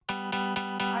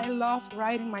love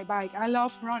riding my bike. I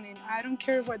love running. I don't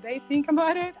care what they think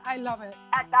about it. I love it.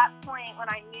 At that point, when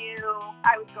I knew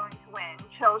I was going to win,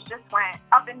 chills just went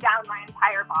up and down my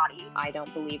entire body. I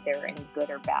don't believe there are any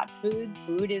good or bad foods.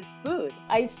 Food is food.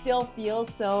 I still feel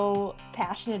so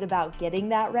passionate about getting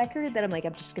that record that I'm like,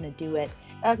 I'm just going to do it.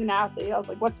 As an athlete, I was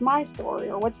like, what's my story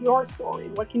or what's your story?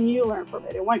 What can you learn from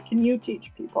it? And what can you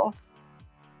teach people?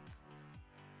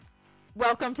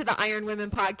 Welcome to the Iron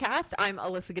Women podcast. I'm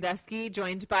Alyssa Godesky,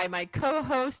 joined by my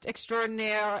co-host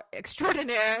extraordinaire,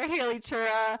 Haley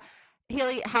Chura.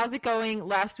 Haley, how's it going?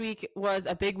 Last week was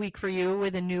a big week for you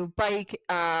with a new bike.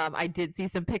 I did see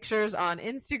some pictures on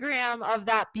Instagram of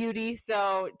that beauty.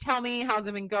 So tell me, how's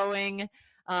it been going?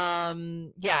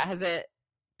 Has it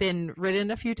been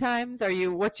ridden a few times?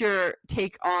 What's your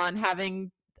take on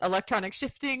having electronic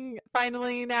shifting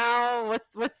finally now?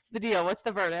 What's the deal? What's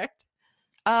the verdict?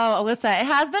 Oh, Alyssa, it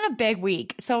has been a big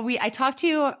week. So I talked to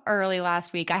you early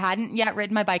last week. I hadn't yet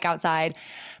ridden my bike outside,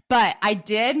 but I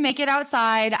did make it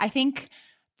outside. I think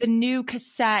the new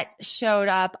cassette showed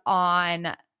up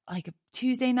on like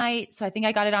Tuesday night. So I think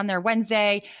I got it on there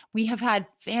Wednesday. We have had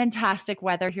fantastic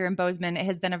weather here in Bozeman. It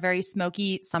has been a very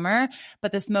smoky summer,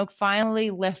 but the smoke finally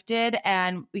lifted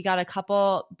and we got a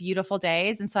couple beautiful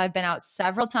days. And so I've been out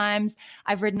several times.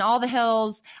 I've ridden all the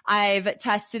hills. I've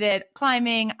tested it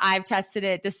climbing. I've tested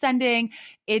it descending.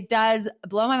 It does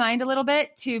blow my mind a little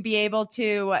bit to be able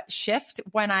to shift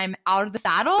when I'm out of the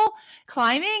saddle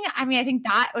climbing. I mean, I think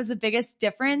that was the biggest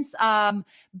difference.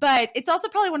 But it's also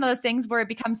probably one of those things where it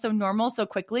becomes so normal so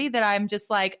quickly that I'm just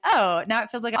like, oh, now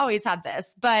it feels like I always had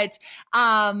this. But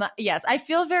yes, I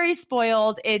feel very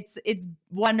spoiled. It's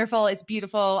wonderful. It's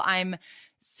beautiful. I'm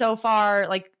so far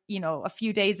a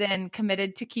few days in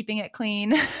committed to keeping it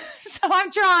clean. So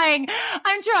I'm trying.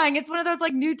 It's one of those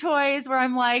like new toys where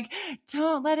I'm like,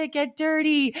 don't let it get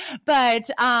dirty.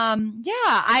 But for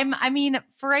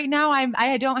right now,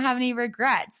 I don't have any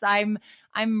regrets. I'm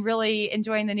really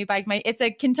enjoying the new bike. It's a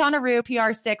Quintana Roo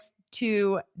PR6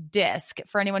 2 disc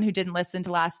for anyone who didn't listen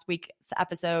to last week's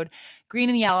episode. Green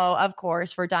and yellow, of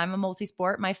course, for Diamond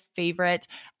Multisport, my favorite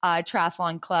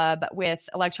triathlon club, with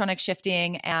electronic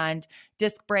shifting and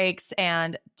disc brakes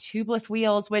and tubeless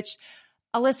wheels, which,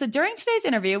 Alyssa, during today's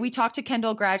interview, we talked to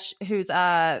Kendall Gretsch, who's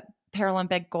a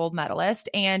Paralympic gold medalist,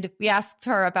 and we asked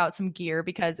her about some gear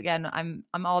because, again, I'm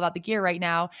all about the gear right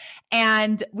now.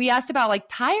 And we asked about like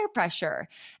tire pressure.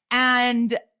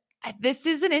 And this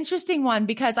is an interesting one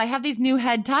because I have these new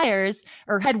head tires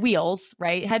or head wheels,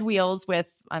 right? Head wheels with,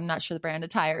 I'm not sure the brand of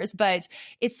tires, but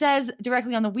it says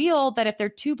directly on the wheel that if they're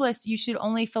tubeless, you should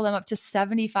only fill them up to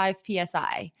 75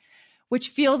 PSI, which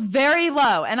feels very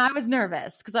low. And I was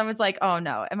nervous because I was like, oh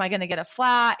no, am I going to get a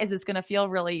flat? Is this going to feel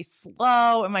really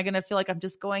slow? Am I going to feel like I'm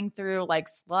just going through like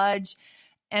sludge?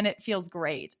 And it feels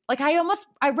great. Like I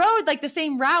rode like the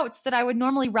same routes that I would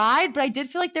normally ride, but I did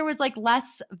feel like there was like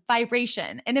less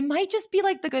vibration. And it might just be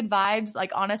like the good vibes,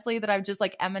 like honestly, that I'm just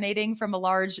like emanating from a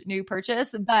large new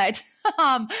purchase. But,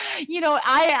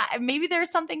 maybe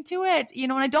there's something to it,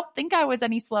 and I don't think I was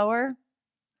any slower.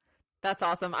 That's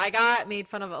awesome. I got made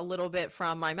fun of a little bit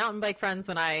from my mountain bike friends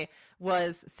when I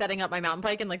was setting up my mountain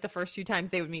bike, and like the first few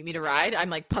times they would meet me to ride, I'm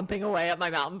like pumping away at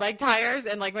my mountain bike tires,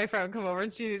 and like my friend would come over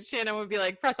and Shannon would be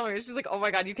like, press on me. She's like, oh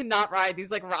my God, you cannot ride these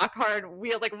like rock hard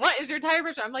wheel. Like, what is your tire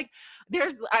pressure? I'm like,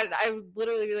 I would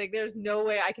literally be like, there's no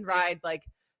way I can ride like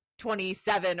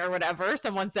 27 or whatever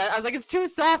someone said. I was like, it's too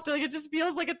soft. Like, it just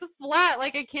feels like it's flat.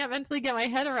 Like I can't mentally get my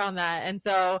head around that. And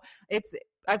so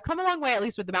I've come a long way, at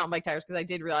least with the mountain bike tires, because I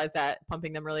did realize that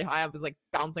pumping them really high, I was like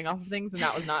bouncing off of things, and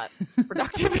that was not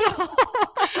productive at all.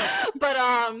 But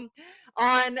on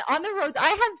the roads,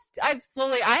 I've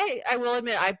slowly, I will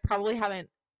admit, I probably haven't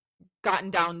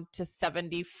gotten down to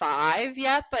 75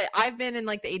 yet, but I've been in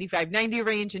like the 85, 90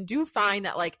 range, and do find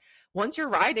that like once you're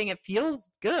riding, it feels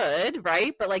good,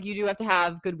 right? But like you do have to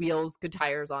have good wheels, good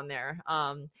tires on there,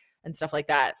 and stuff like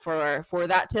that for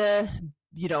that to,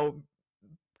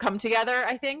 come together,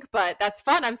 I think. But that's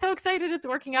fun. I'm so excited it's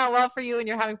working out well for you and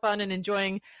you're having fun and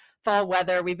enjoying fall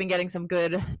weather. We've been getting some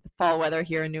good fall weather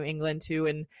here in New England too,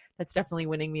 and that's definitely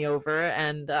winning me over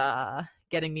and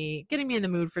getting me in the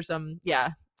mood for some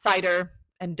cider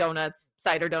and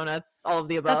cider donuts, all of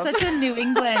the above. That's such a New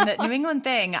England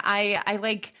thing. I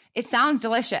like, it sounds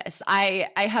delicious. I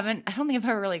don't think I've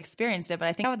ever really experienced it, but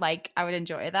I think I would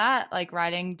enjoy that, like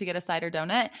riding to get a cider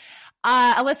donut.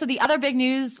 Alyssa, the other big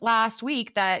news last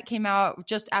week that came out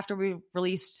just after we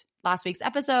released last week's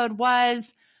episode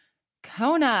was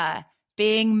Kona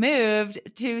being moved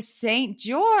to St.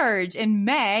 George in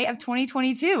May of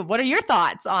 2022. What are your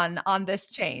thoughts on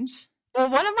this change? Well,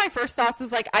 one of my first thoughts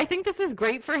was like, I think this is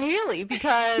great for Haley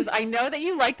because I know that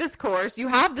you like this course. You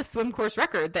have the swim course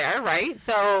record there, right?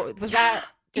 So was that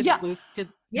Yeah.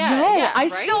 I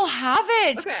right? still have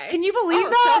it. Okay. Can you believe Oh,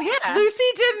 that? so yeah. Lucy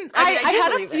didn't. I mean, I I do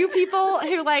had a believe few it. people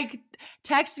who like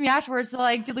text me afterwards. They're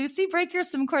like, "Did Lucy break your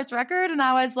swim course record?" And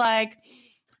I was like,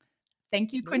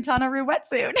 "Thank you, Quintana Roo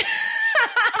wetsuit,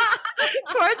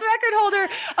 course record holder."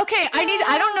 Okay,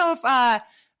 I don't know if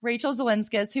Rachel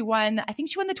Zelinskis, who won, I think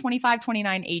she won the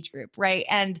 25-29 age group, right?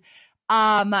 And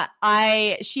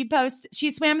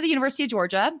she swam at the University of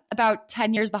Georgia, about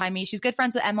 10 years behind me. She's good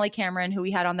friends with Emily Cameron, who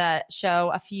we had on the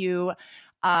show a few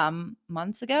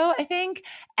months ago, I think.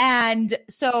 And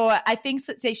so I think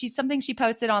she's something she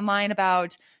posted online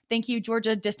about, thank you,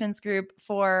 Georgia Distance Group,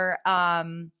 for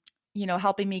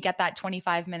helping me get that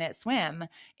 25-minute swim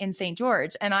in St.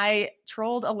 George. And I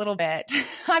trolled a little bit.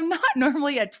 I'm not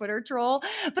normally a Twitter troll,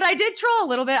 but I did troll a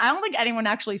little bit. I don't think anyone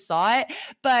actually saw it,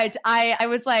 but I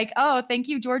was like, oh, thank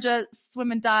you, Georgia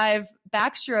Swim and Dive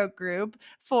Backstroke Group,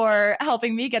 for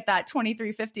helping me get that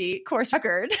 23:50 course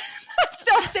record. That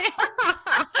still stands.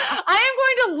 I am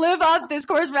going to live up this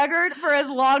course record for as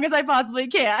long as I possibly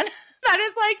can. That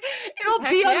is like, it'll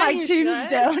be on my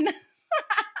tombstone.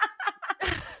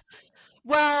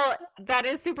 Well, that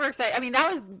is super exciting. I mean,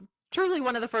 that was truly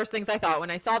one of the first things I thought when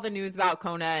I saw the news about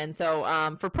Kona. And so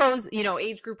for pros,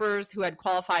 age groupers who had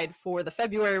qualified for the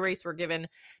February race were given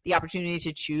the opportunity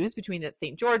to choose between the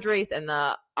St. George race and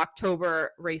the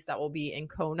October race that will be in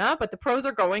Kona. But the pros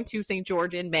are going to St.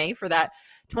 George in May for that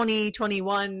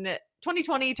 2020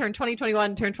 turn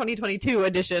 2021 turn 2022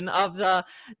 edition of the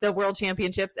World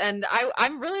Championships. And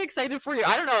I'm really excited for you.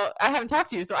 I don't know, I haven't talked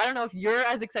to you, so I don't know if you're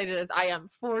as excited as I am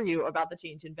for you about the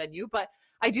change in venue, but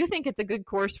I do think it's a good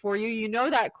course for you. You know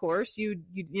that course, you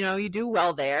do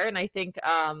well there, and I think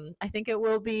it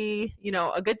will be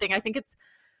a good thing. I think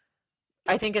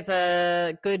it's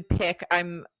a good pick.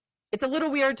 It's a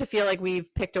little weird to feel like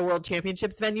we've picked a World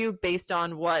Championships venue based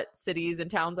on what cities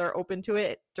and towns are open to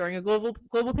it during a global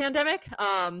pandemic.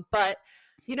 But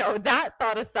that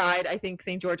thought aside, I think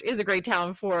St. George is a great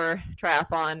town for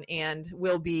triathlon and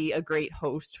will be a great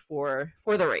host for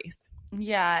the race.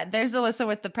 Yeah, there's Alyssa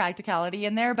with the practicality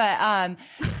in there, but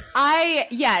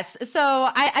yes. So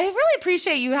I really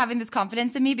appreciate you having this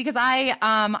confidence in me, because I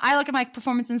look at my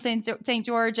performance in St.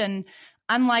 George, and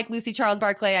unlike Lucy Charles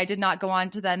Barclay, I did not go on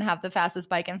to then have the fastest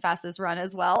bike and fastest run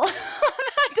as well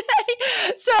that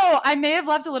day. So I may have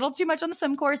left a little too much on the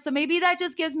swim course. So maybe that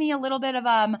just gives me a little bit of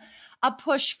a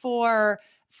push for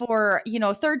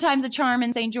third time's a charm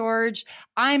in St. George.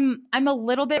 I'm a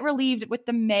little bit relieved with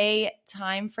the May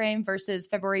timeframe versus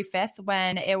February 5th,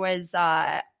 when it was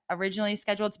originally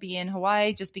scheduled to be in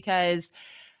Hawaii, just because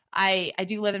I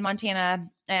do live in Montana,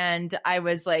 and I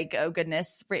was like, oh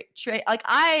goodness,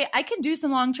 I can do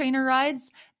some long trainer rides,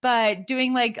 but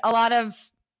doing like a lot of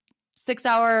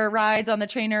 6-hour rides on the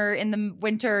trainer in the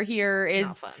winter here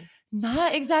is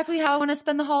not exactly how I want to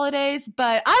spend the holidays,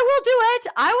 but I will do it.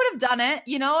 I would have done it.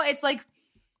 It's like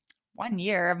 1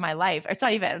 year of my life. It's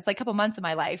not even, it's like a couple months of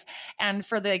my life. And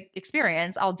for the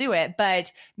experience, I'll do it.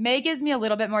 But May gives me a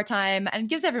little bit more time, and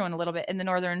gives everyone a little bit in the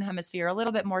Northern Hemisphere a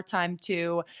little bit more time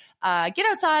to get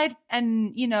outside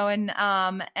and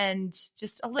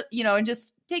just a little, and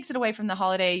just takes it away from the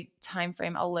holiday time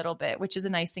frame a little bit, which is a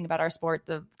nice thing about our sport,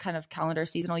 the kind of calendar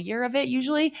seasonal year of it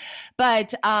usually.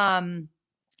 But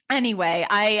anyway,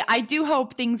 I do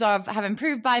hope things have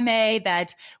improved by May,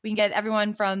 that we can get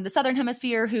everyone from the Southern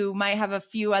Hemisphere who might have a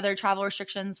few other travel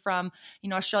restrictions from,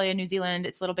 Australia, New Zealand.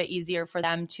 It's a little bit easier for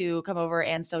them to come over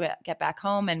and still get back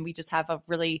home. And we just have a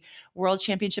really World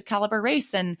Championship caliber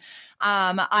race. And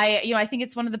I think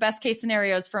it's one of the best case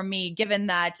scenarios for me, given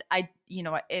that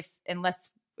unless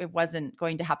it wasn't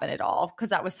going to happen at all, because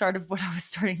that was sort of what I was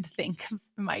starting to think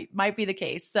might be the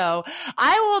case. So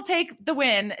I will take the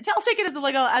win. I'll take it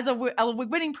as a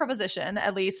winning proposition,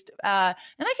 at least, and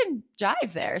I can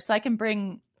jive there, so I can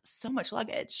bring so much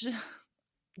luggage.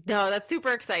 No, that's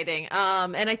super exciting.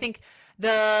 And I think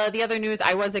the other news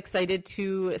I was excited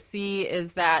to see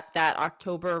is that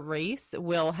October race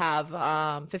will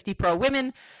have 50 pro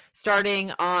women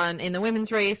starting in the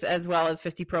women's race, as well as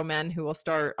 50 pro men who will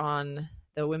start on.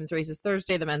 The women's race is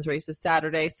Thursday. The men's race is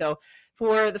Saturday. So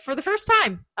for the first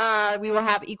time, we will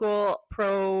have equal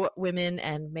pro women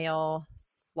and male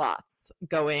slots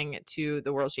going to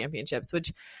the World Championships,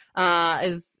 which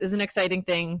is an exciting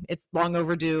thing. It's long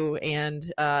overdue and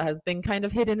has been kind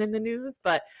of hidden in the news,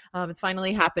 but it's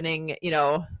finally happening.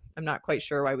 I'm not quite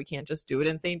sure why we can't just do it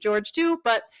in St. George too,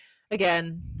 but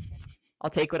again, I'll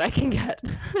take what I can get.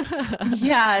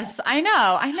 Yes, I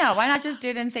know. Why not just do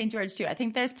it in St. George too? I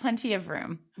think there's plenty of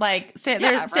room. Like San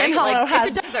Hollow has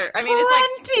it's a desert. I mean,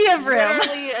 it's plenty of room.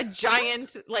 Literally a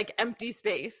giant like empty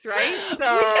space, right?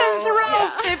 So we can throw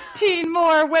 15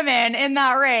 more women in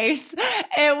that race.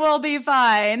 It will be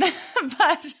fine.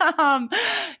 But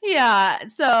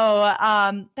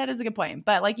that is a good point.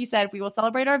 But like you said, we will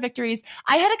celebrate our victories.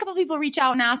 I had a couple people reach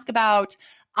out and ask about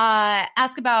my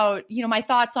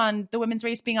thoughts on the women's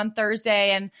race being on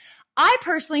Thursday. And I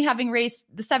personally, having raced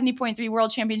the 70.3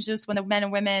 World Championships when the men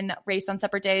and women race on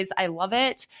separate days, I love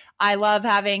it. I love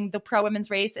having the pro women's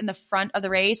race in the front of the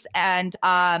race. And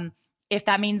if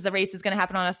that means the race is going to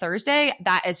happen on a Thursday,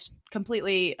 that is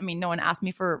completely, I mean, no one asked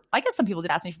me for, I guess some people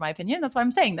did ask me for my opinion. That's why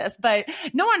I'm saying this, but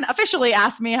no one officially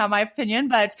asked me how my opinion,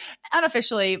 but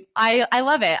unofficially, I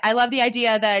love it. I love the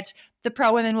idea that the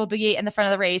pro women will be in the front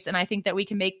of the race. And I think that we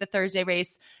can make the Thursday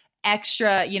race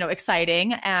extra,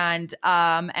 exciting. And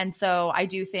so I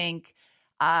do think,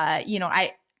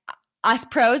 us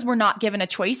pros were not given a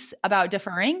choice about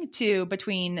deferring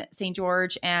between St.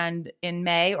 George and in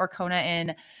May or Kona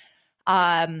in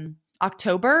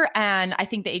October. And I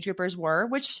think the age groupers were,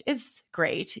 which is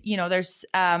great. There's,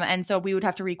 and so we would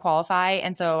have to requalify.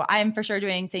 And so I'm for sure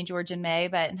doing St. George in May,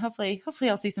 but hopefully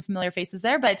I'll see some familiar faces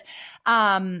there. But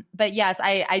yes,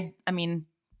 I mean,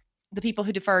 the people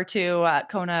who defer to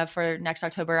Kona for next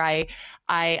October,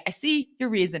 I see your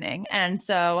reasoning. And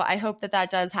so I hope that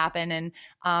does happen. And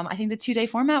I think the 2-day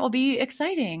format will be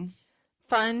exciting.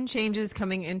 Fun changes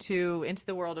coming into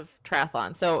the world of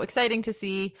triathlon. So exciting to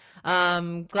see.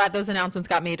 Glad those announcements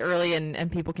got made early and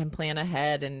people can plan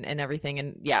ahead and everything.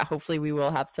 And yeah, hopefully we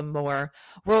will have some more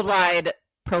worldwide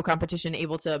pro competition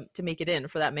able to make it in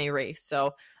for that May race.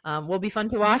 So will be fun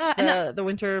to watch the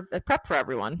winter prep for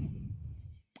everyone.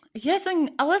 Yes,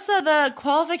 and Alyssa, the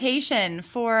qualification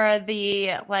for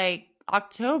the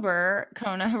October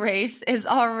Kona race is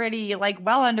already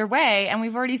well underway, and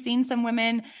we've already seen some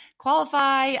women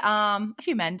qualify, a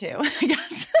few men too, I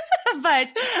guess.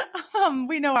 But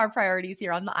we know our priorities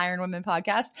here on the Iron Women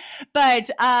podcast. But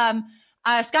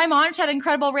Skye Moench had an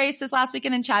incredible race this last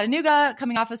weekend in Chattanooga,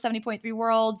 coming off of 70.3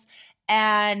 Worlds.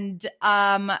 And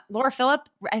Laura Philipp,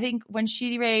 I think when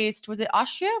she raced, was it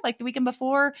Austria, the weekend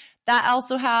before? That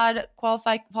also had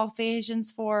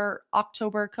qualifications for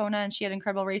October Kona, and she had an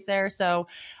incredible race there. So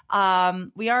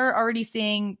we are already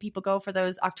seeing people go for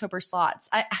those October slots.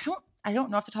 I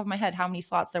don't know off the top of my head how many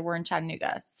slots there were in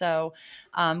Chattanooga. So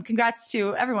congrats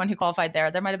to everyone who qualified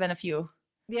there. There might have been a few.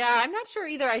 Yeah, I'm not sure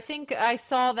either. I think I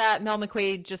saw that Mel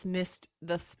McQuaid just missed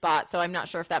the spot, so I'm not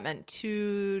sure if that meant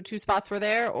two spots were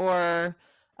there or.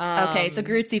 Okay, so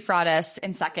Gruzzi Fraudis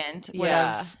in second would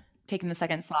have taken the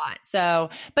second slot. So,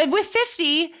 but with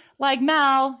 50,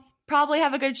 Mel, probably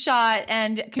have a good shot.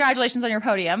 And congratulations on your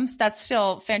podiums. That's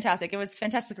still fantastic. It was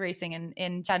fantastic racing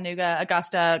in Chattanooga,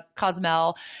 Augusta,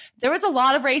 Cozumel. There was a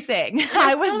lot of racing.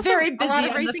 I was very busy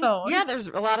on the phone. Yeah, there's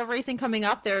a lot of racing coming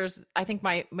up. I think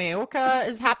Mallorca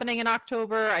is happening in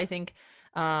October. I think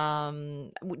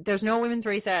there's no women's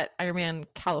race at Ironman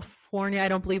California, I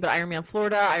don't believe, but Ironman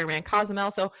Florida, Ironman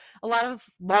Cozumel. So a lot of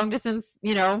long distance,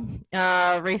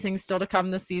 racing still to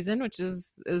come this season, which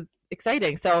is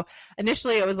exciting. So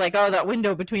initially it was that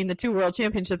window between the two world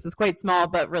championships is quite small,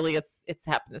 but really it's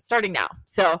happening. It's starting now.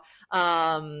 So,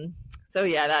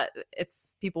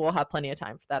 people will have plenty of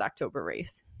time for that October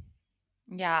race.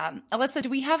 Yeah. Alyssa, do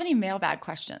we have any mailbag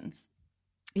questions?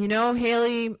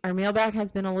 Haley, our mailbag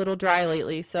has been a little dry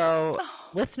lately. So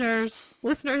listeners,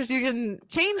 you can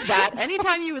change that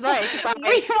anytime you would like.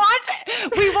 We want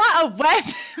a web.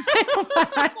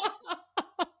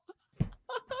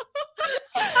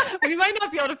 We might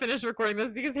not be able to finish recording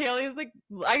this because Haley is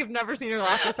I have never seen her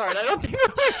laugh this hard. I don't think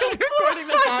we're recording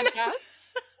the podcast.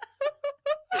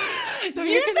 So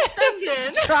you can send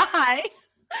in. Dry.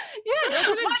 Yeah,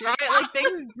 doesn't it dry?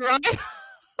 Things dry.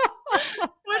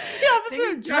 What's the opposite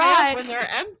Things of dry dry? up when they're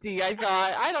empty. I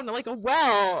thought, I don't know, a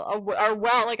well. Our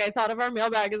well, I thought of our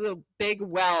mailbag as a big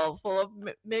well full of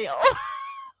mail.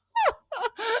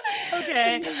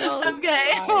 Okay.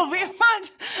 Well, we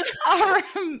want our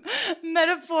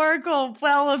metaphorical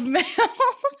well of mail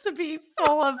to be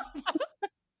full of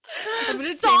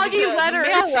soggy letters.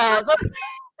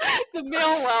 The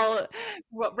mail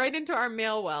well, right into our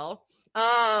mail well.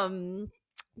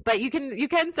 But you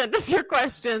can send us your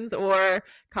questions or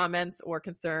comments or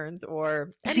concerns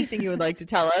or anything you would like to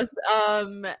tell us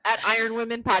at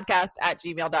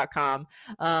ironwomenpodcast@gmail.com.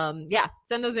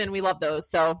 Send those in. We love those.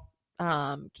 So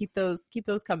keep those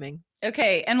coming.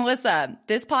 Okay. And Alyssa,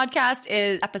 this podcast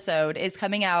episode is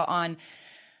coming out on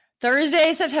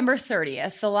Thursday, September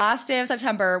 30th, the last day of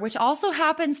September, which also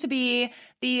happens to be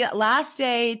the last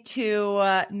day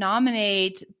to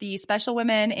nominate the special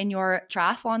women in your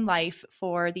triathlon life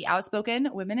for the Outspoken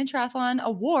Women in Triathlon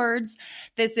Awards.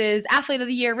 This is Athlete of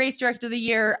the Year, Race Director of the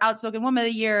Year, Outspoken Woman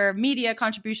of the Year, Media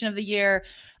Contribution of the Year.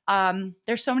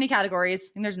 There's so many categories.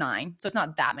 I think there's 9, so it's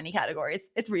not that many categories.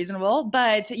 It's reasonable,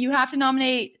 but you have to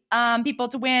nominate people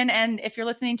to win. And if you're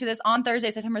listening to this on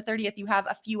Thursday, September 30th, you have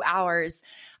a few hours.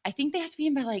 I think they have to be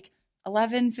in by like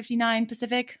 11:59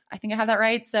 Pacific. I think I have that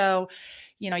right. So,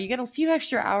 you get a few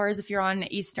extra hours if you're on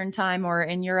Eastern time or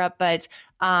in Europe, but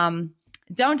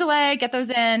don't delay, get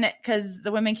those in, because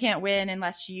the women can't win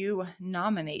unless you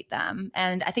nominate them.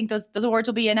 And I think those awards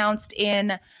will be announced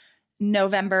in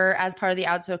November as part of the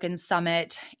Outspoken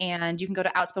Summit, and you can go to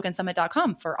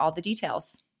outspokensummit.com for all the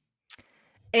details.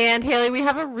 And Haley, we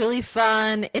have a really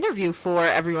fun interview for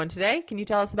everyone today. Can you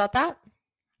tell us about that?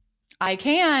 I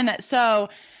can. So,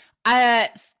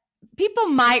 people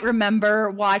might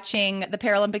remember watching the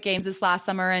Paralympic Games this last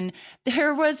summer, and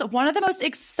there was one of the most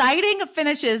exciting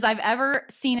finishes I've ever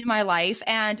seen in my life,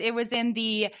 and it was in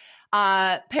the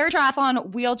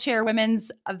paratriathlon wheelchair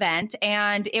women's event,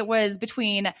 and it was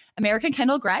between American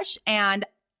Kendall Gresh and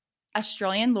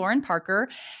Australian Lauren Parker.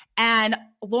 And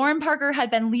Lauren Parker had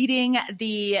been leading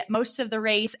the most of the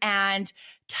race, and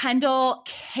Kendall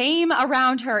came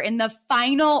around her in the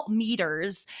final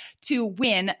meters to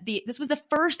win. This was the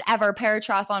first ever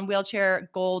paratriathlon wheelchair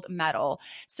gold medal.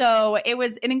 So it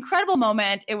was an incredible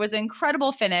moment. It was an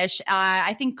incredible finish.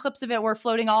 I think clips of it were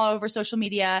floating all over social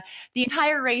media. The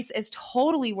entire race is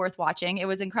totally worth watching. It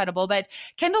was incredible. But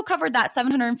Kendall covered that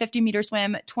 750 meter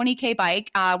swim, 20K bike,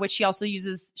 which she also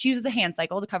uses a hand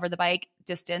cycle to cover the bike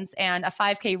distance, and a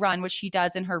 5K run, which she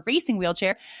does in her racing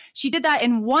wheelchair. She did that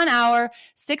in 1 hour,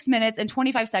 6 minutes, and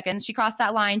 25 seconds. She crossed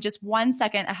that line just 1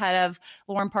 second ahead of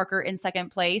Lauren Parker in second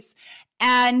place.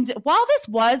 And while this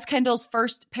was Kendall's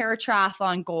first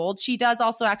paratriathlon gold, she does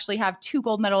also actually have 2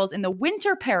 gold medals in the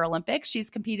Winter Paralympics.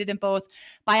 She's competed in both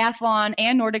biathlon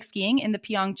and Nordic skiing in the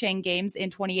Pyeongchang Games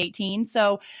in 2018.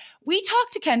 So we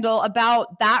talked to Kendall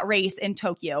about that race in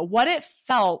Tokyo, what it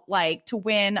felt like to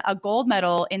win a gold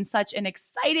medal in such an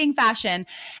exciting fashion,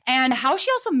 and how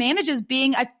she also manages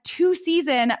being a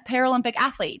 2-season Paralympic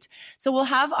athlete. So we'll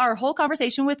have our whole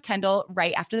conversation with Kendall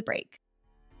right after the break.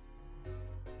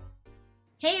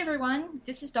 Hey everyone,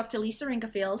 this is Dr. Lisa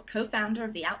Ingerfield, co-founder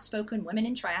of the Outspoken Women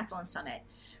in Triathlon Summit.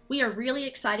 We are really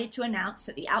excited to announce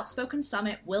that the Outspoken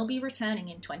Summit will be returning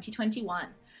in 2021.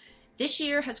 This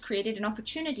year has created an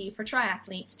opportunity for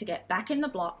triathletes to get back in the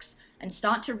blocks and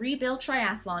start to rebuild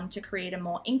triathlon to create a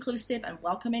more inclusive and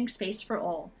welcoming space for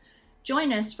all.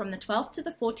 Join us from the 12th to the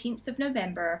 14th of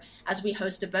November as we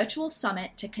host a virtual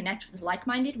summit to connect with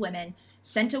like-minded women,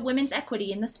 center women's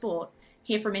equity in the sport,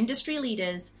 hear from industry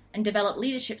leaders, and develop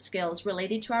leadership skills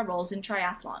related to our roles in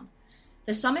triathlon.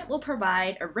 The summit will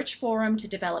provide a rich forum to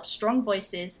develop strong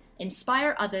voices,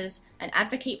 inspire others, and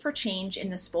advocate for change in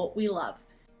the sport we love.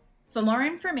 For more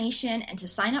information and to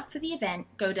sign up for the event,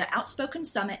 go to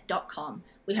outspokensummit.com.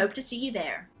 We hope to see you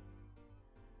there.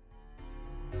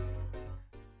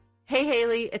 Hey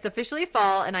Haley, it's officially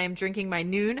fall and I am drinking my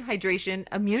Noon Hydration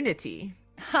Immunity.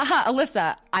 Haha,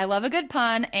 Alyssa, I love a good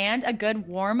pun and a good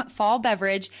warm fall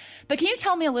beverage, but can you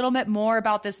tell me a little bit more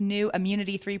about this new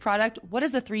Immunity 3 product? What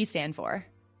does the 3 stand for?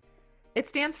 It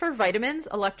stands for vitamins,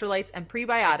 electrolytes, and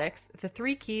prebiotics, the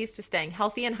 3 keys to staying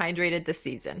healthy and hydrated this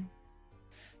season.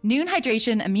 Noon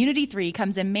Hydration Immunity 3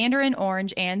 comes in mandarin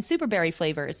orange and superberry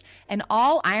flavors, and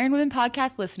all Iron Women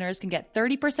podcast listeners can get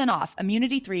 30% off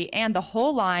Immunity 3 and the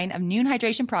whole line of Noon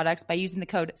Hydration products by using the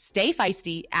code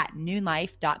STAYFEISTY at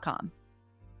noonlife.com.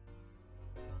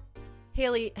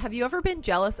 Haley, have you ever been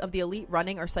jealous of the elite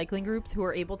running or cycling groups who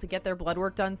are able to get their blood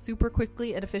work done super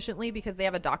quickly and efficiently because they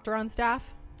have a doctor on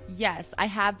staff? Yes, I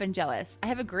have been jealous. I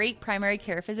have a great primary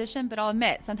care physician, but I'll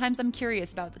admit, sometimes I'm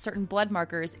curious about certain blood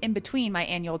markers in between my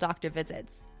annual doctor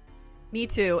visits. Me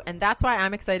too, and that's why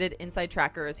I'm excited Inside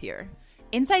Tracker is here.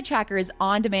 Inside Tracker is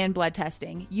on-demand blood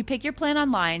testing. You pick your plan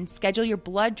online, schedule your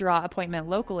blood draw appointment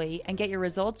locally, and get your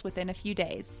results within a few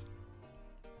days.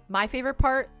 My favorite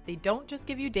part, they don't just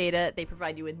give you data, they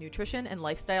provide you with nutrition and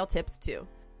lifestyle tips too.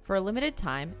 For a limited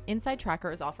time, Inside Tracker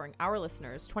is offering our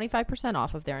listeners 25%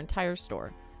 off of their entire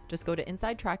store. Just go to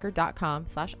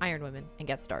insidetracker.com/ironwomen and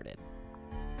get started.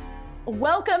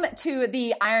 Welcome to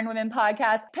the Iron Women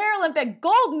podcast. Paralympic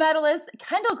gold medalist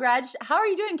Kendall Gresh. How are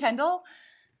you doing, Kendall?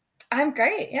 I'm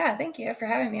great. Yeah, thank you for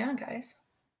having me on, guys.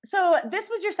 So this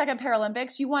was your second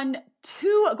Paralympics. You won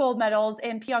 2 gold medals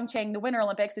in Pyeongchang, the Winter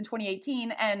Olympics in 2018.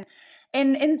 And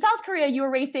In South Korea, you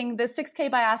were racing the 6K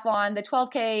biathlon, the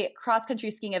 12K cross-country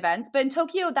skiing events. But in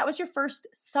Tokyo, that was your first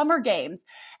summer games.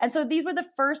 And so these were the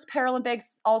first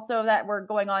Paralympics also that were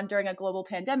going on during a global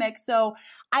pandemic. So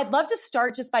I'd love to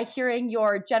start just by hearing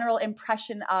your general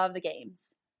impression of the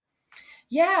games.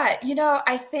 Yeah,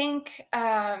 I think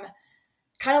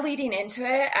kind of leading into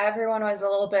it, everyone was a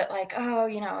little bit like, oh,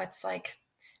 it's like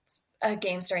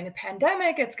games during the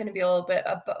pandemic. It's going to be a little bit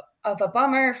of a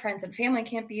bummer. Friends and family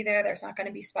can't be there. There's not going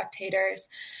to be spectators.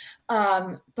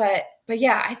 But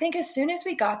yeah, I think as soon as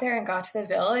we got there and got to the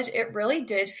village, it really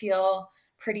did feel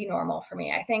pretty normal for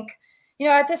me. I think,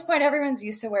 at this point, everyone's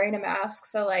used to wearing a mask.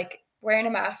 So like wearing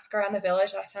a mask around the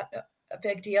village, that's not a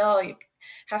big deal. You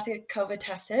have to get COVID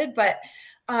tested. But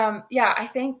yeah, I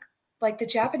think like the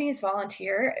Japanese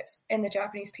volunteers and the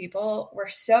Japanese people were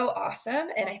so awesome.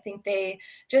 And I think they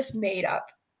just made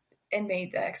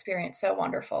the experience so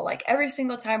wonderful. Like every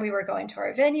single time we were going to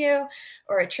our venue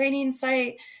or a training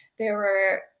site, there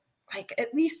were like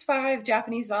at least 5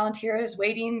 Japanese volunteers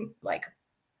waving.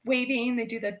 They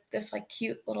do this like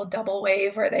cute little double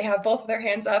wave where they have both of their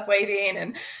hands up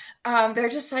waving. And they're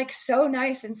just like so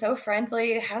nice and so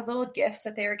friendly. They had little gifts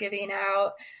that they were giving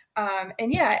out.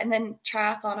 And then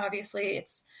triathlon, obviously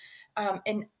it's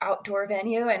an outdoor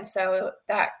venue. And so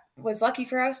that was lucky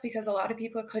for us because a lot of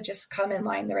people could just come and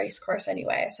line the race course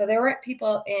anyway. So there weren't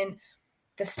people in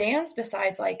the stands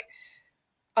besides like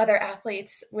other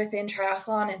athletes within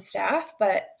triathlon and staff,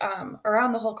 but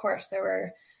around the whole course, there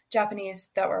were Japanese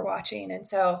that were watching. And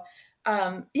so,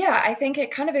 yeah, I think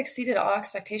it kind of exceeded all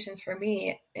expectations for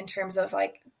me in terms of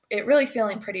like it really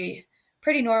feeling pretty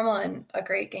normal and a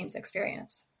great games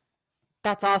experience.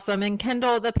 That's awesome. And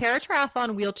Kendall, the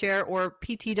paratriathlon wheelchair or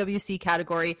PTWC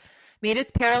category made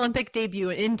its Paralympic debut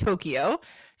in Tokyo.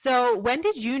 So when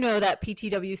did you know that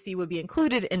PTWC would be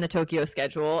included in the Tokyo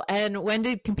schedule? And when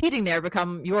did competing there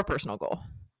become your personal goal?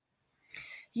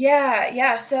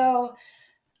 Yeah. So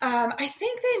I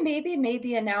think they maybe made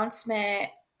the announcement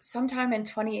sometime in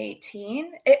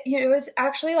 2018. It was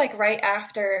actually like right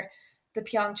after the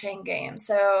Pyeongchang Games.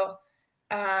 So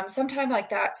sometime like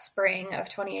that spring of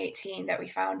 2018 that we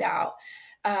found out.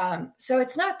 So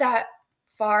it's not that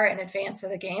far in advance of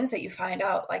the games that you find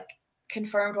out like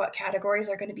confirmed what categories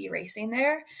are going to be racing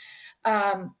there.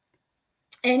 And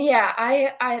yeah,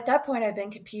 I at that point I've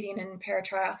been competing in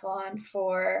paratriathlon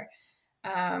for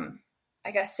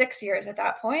I guess 6 years at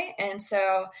that point. And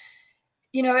so,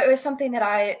 it was something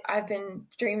that I've been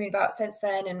dreaming about since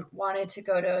then and wanted to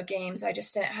go to games. I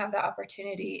just didn't have the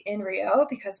opportunity in Rio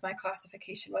because my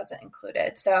classification wasn't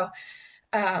included. So,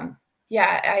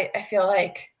 yeah, I feel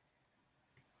like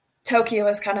Tokyo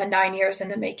was kind of 9 years in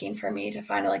the making for me to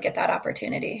finally get that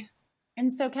opportunity.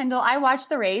 And so, Kendall, I watched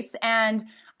the race, and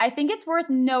I think it's worth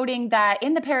noting that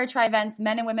in the para-tri events,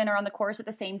 men and women are on the course at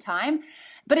the same time.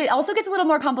 But it also gets a little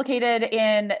more complicated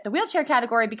in the wheelchair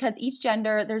category because each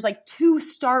gender, there's like 2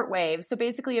 start waves. So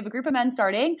basically you have a group of men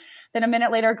starting, then a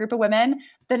minute later a group of women,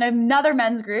 then another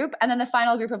men's group, and then the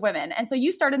final group of women. And so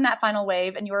you started in that final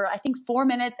wave and you were, I think, 4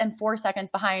 minutes and 4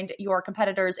 seconds behind your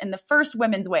competitors in the first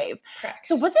women's wave. Correct.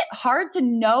 So was it hard to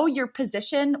know your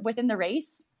position within the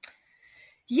race?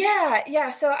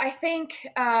 Yeah. So I think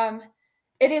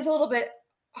it is a little bit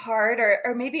hard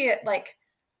or maybe it like,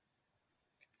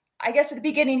 I guess at the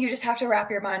beginning, you just have to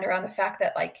wrap your mind around the fact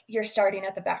that like you're starting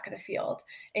at the back of the field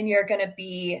and you're going to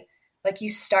be like, you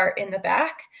start in the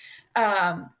back.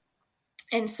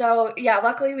 And so, yeah,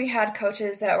 luckily we had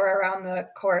coaches that were around the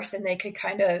course and they could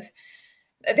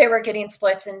they were getting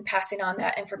splits and passing on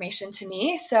that information to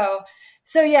me. So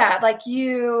yeah, like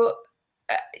you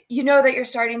know that you're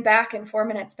starting back and 4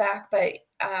 minutes back, but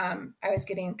I was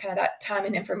getting kind of that time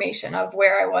and information of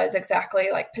where I was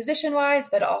exactly like position wise,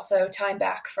 but also time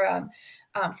back from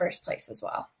first place as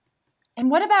well. And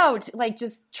what about like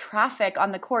just traffic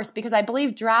on the course? Because I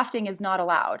believe drafting is not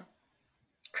allowed.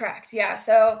 Correct. Yeah.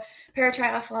 So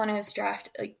paratriathlon is draft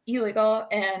illegal.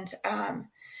 And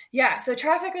yeah, so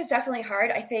traffic was definitely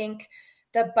hard. I think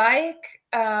the bike,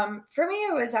 for me,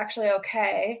 it was actually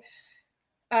okay.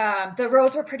 The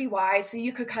roads were pretty wide, so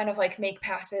you could kind of like make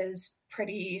passes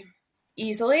pretty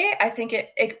easily. I think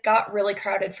it got really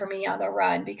crowded for me on the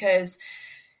run because,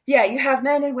 yeah, you have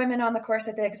men and women on the course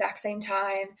at the exact same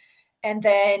time. And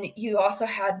then you also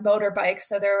had motorbikes.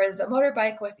 So there was a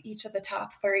motorbike with each of the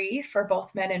top 3 for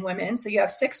both men and women. So you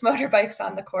have 6 motorbikes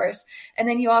on the course. And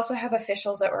then you also have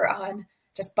officials that were on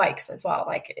just bikes as well,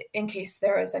 like in case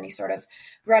there was any sort of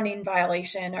running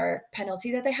violation or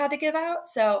penalty that they had to give out.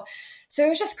 So it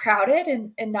was just crowded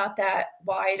and not that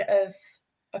wide of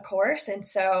a course. And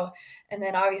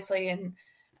then obviously in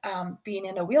being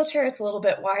in a wheelchair, it's a little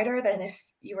bit wider than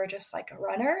you were just like a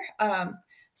runner.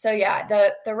 So yeah,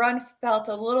 the run felt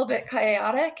a little bit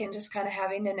chaotic and just kind of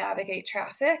having to navigate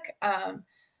traffic.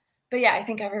 But yeah, I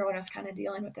think everyone was kind of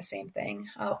dealing with the same thing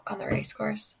out on the race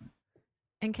course.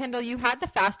 And Kendall, you had the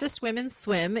fastest women's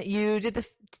swim. You did the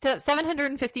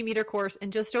 750-meter course in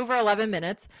just over 11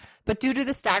 minutes, but due to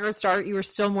the staggered start, you were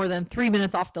still more than 3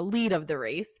 minutes off the lead of the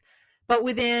race. But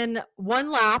within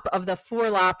one lap of the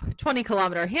 4-lap,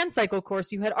 20-kilometer hand cycle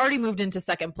course, you had already moved into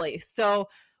second place. So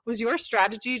was your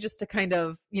strategy just to kind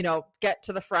of, get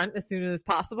to the front as soon as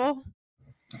possible?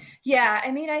 Yeah, I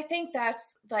mean, I think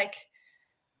that's like,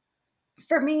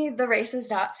 for me, the race is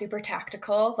not super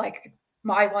tactical. Like,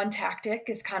 my one tactic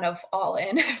is kind of all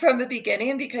in from the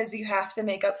beginning because you have to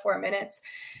make up 4 minutes.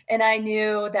 And I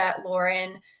knew that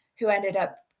Lauren, who ended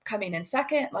up coming in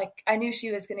second, like I knew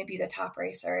she was going to be the top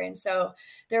racer. And so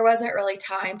there wasn't really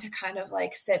time to kind of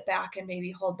like sit back and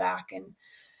maybe hold back and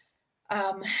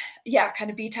kind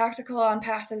of be tactical on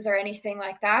passes or anything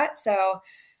like that. So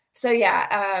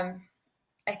yeah,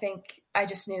 I think I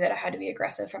just knew that I had to be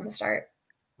aggressive from the start.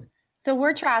 So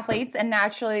we're triathletes, and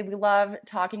naturally we love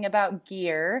talking about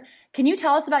gear. Can you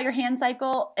tell us about your hand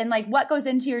cycle and like what goes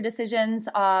into your decisions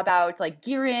about like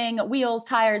gearing, wheels,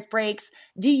 tires, brakes?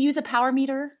 Do you use a power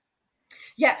meter?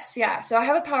 Yes. Yeah. So I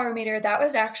have a power meter. That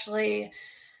was actually,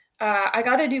 I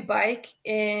got a new bike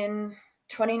in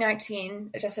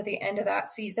 2019, just at the end of that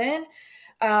season.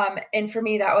 And for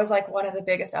me, that was like one of the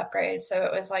biggest upgrades. So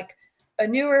it was like a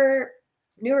newer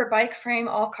bike frame,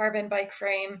 all carbon bike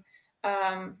frame.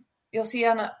 You'll see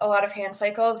on a lot of hand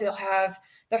cycles, you'll have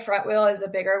the front wheel is a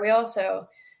bigger wheel. So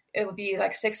it would be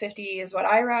like 650 is what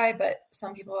I ride, but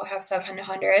some people have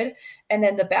 700. And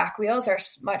then the back wheels are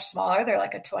much smaller. They're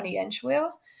like a 20-inch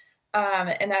wheel.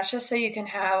 And that's just so you can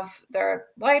they're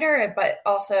lighter, but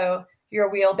also your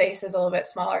wheelbase is a little bit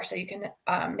smaller so you can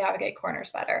navigate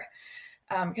corners better.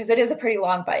 Because it is a pretty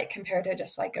long bike compared to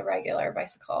just like a regular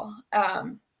bicycle.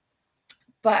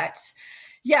 But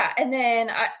yeah, and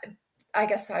then I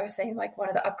guess I was saying like one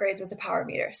of the upgrades was a power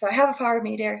meter. So I have a power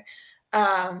meter.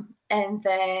 And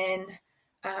then,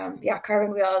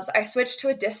 carbon wheels. I switched to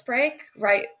a disc brake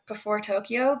right before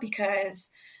Tokyo because,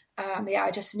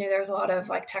 I just knew there was a lot of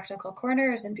like technical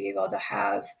corners and be able to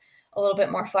have a little bit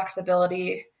more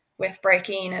flexibility with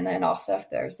braking. And then also if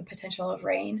there's the potential of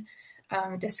rain,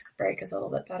 disc brake is a little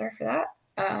bit better for that.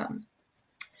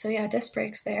 Disc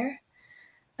brakes there.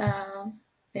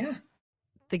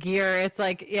 The gear, it's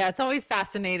like, it's always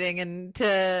fascinating, and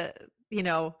to,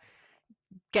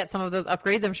 get some of those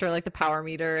upgrades, I'm sure like the power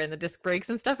meter and the disc brakes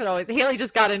and stuff, Haley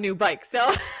just got a new bike.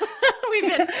 So we've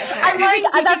been, I'm like,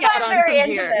 that's why I'm very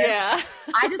into this. Yeah.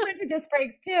 I just went to disc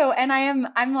brakes too. And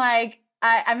I'm like,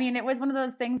 I mean, it was one of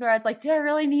those things where I was like, do I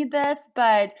really need this?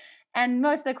 And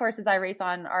most of the courses I race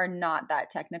on are not that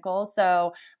technical.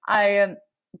 So I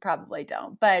probably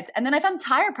don't. And then I found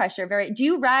tire pressure do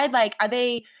you ride like, are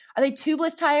they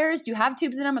tubeless tires? Do you have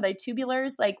tubes in them? Are they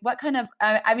tubulars? Like what kind of,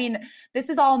 this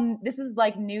is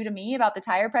like new to me about the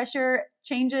tire pressure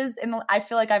changes. And I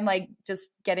feel like I'm like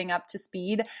just getting up to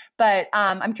speed, but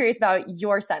I'm curious about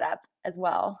your setup as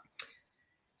well.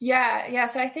 Yeah.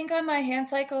 So I think on my hand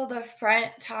cycle, the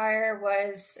front tire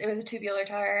was a tubular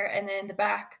tire, and then the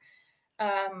back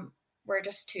were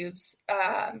just tubes.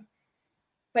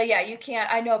 But yeah, you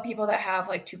can't, I know people that have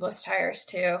like tubeless tires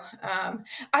too. I'm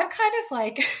kind of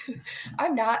like,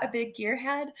 I'm not a big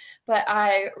gearhead, but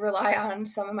I rely on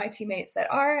some of my teammates that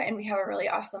are, and we have a really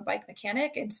awesome bike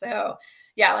mechanic. And so,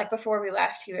 like before we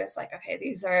left, he was like, okay,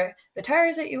 these are the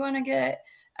tires that you want to get.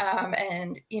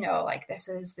 And like, this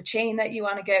is the chain that you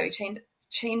want to get. We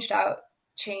changed out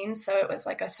chains. So it was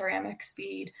like a ceramic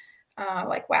speed,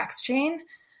 like wax chain.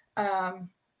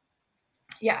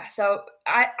 So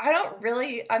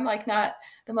I'm like not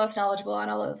the most knowledgeable on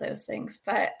all of those things,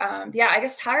 but I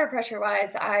guess tire pressure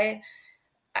wise, I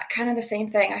kind of the same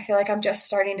thing. I feel like I'm just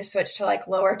starting to switch to like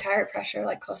lower tire pressure,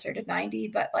 like closer to 90,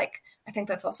 but like, I think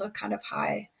that's also kind of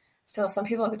high. Still, some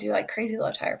people would do like crazy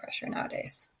low tire pressure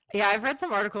nowadays. Yeah, I've read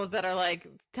some articles that are like,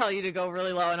 tell you to go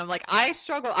really low. And I'm like, I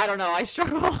struggle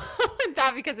with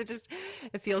that because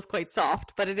it feels quite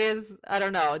soft, but it is, I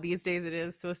don't know, these days it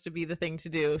is supposed to be the thing to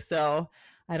do. So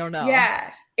I don't know.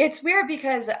 Yeah, it's weird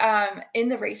because in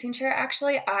the racing chair,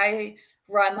 actually, I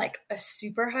run like a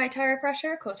super high tire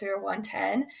pressure, closer to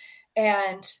 110.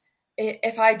 And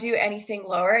if I do anything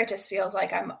lower, it just feels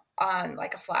like I'm on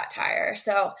like a flat tire.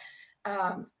 So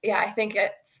I think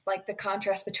it's like the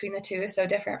contrast between the two is so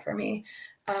different for me.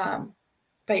 I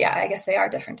guess they are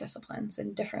different disciplines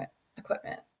and different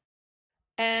equipment.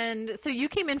 And so you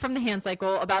came in from the hand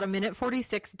cycle about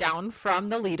 1:46 down from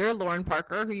the leader, Lauren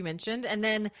Parker, who you mentioned. And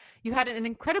then you had an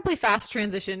incredibly fast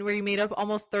transition where you made up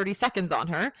almost 30 seconds on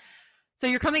her. So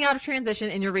you're coming out of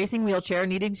transition in your racing wheelchair,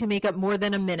 needing to make up more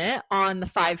than a minute on the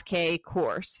 5K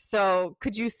course. So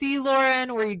could you see,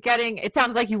 Lauren, were you getting, it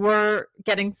sounds like you were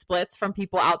getting splits from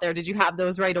people out there. Did you have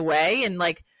those right away? And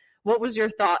like, what was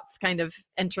your thoughts kind of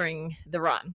entering the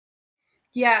run?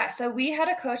 Yeah, so we had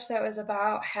a coach that was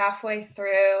about halfway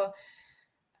through,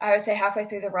 I would say halfway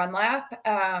through the run lap.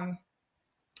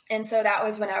 And so that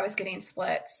was when I was getting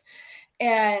splits.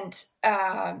 And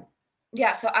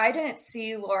yeah, so I didn't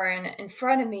see Lauren in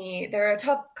front of me. There were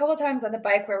a couple times on the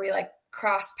bike where we like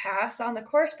cross paths on the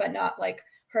course, but not like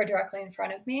her directly in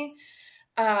front of me.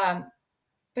 But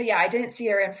yeah, I didn't see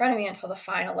her in front of me until the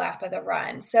final lap of the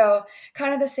run. So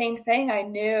kind of the same thing. I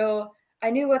knew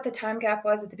what the time gap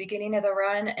was at the beginning of the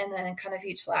run. And then kind of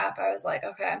each lap, I was like,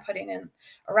 okay, I'm putting in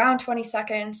around 20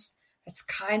 seconds. That's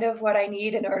kind of what I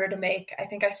need in order to make, I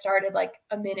think I started like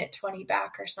 1:20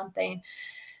 back or something.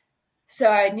 So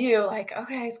I knew like,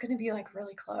 okay, it's going to be like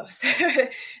really close.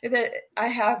 That I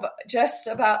have just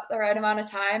about the right amount of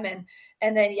time.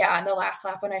 And then, yeah, on the last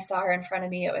lap when I saw her in front of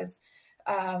me, it was,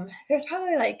 there's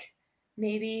probably like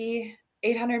maybe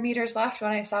 800 meters left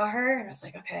when I saw her. And I was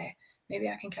like, okay, maybe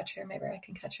I can catch her. Maybe I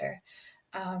can catch her.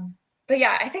 But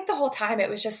yeah, I think the whole time it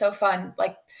was just so fun,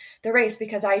 like the race,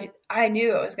 because I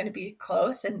knew it was going to be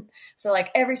close. And so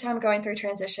like every time going through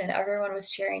transition, everyone was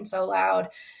cheering so loud.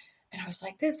 And I was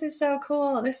like, this is so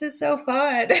cool. This is so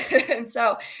fun. And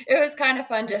so it was kind of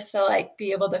fun just to like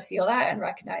be able to feel that and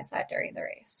recognize that during the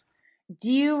race.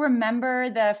 Do you remember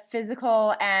the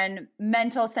physical and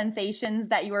mental sensations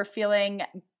that you were feeling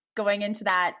going into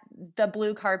the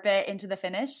blue carpet into the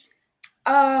finish?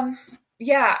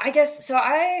 Yeah, I guess. So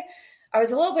I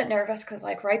was a little bit nervous because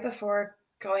like right before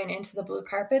going into the blue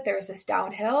carpet, there was this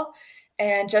downhill,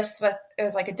 and it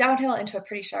was like a downhill into a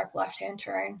pretty sharp left-hand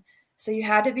turn. So you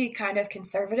had to be kind of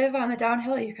conservative on the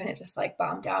downhill. You couldn't just like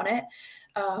bomb down it.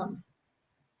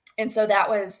 And so that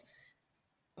was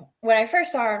when I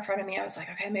first saw her in front of me, I was like,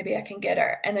 okay, maybe I can get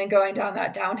her. And then going down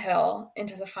that downhill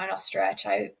into the final stretch,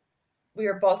 we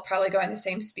were both probably going the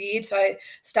same speed. So I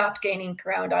stopped gaining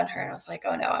ground on her and I was like,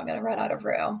 oh no, I'm going to run out of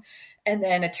room. And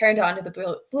then it turned onto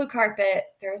the blue carpet.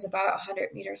 There was about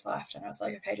 100 meters left. And I was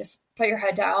like, okay, just put your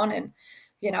head down and,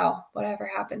 whatever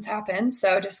happens, happens.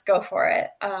 So just go for it.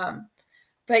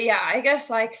 But yeah, I guess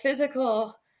like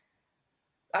physical,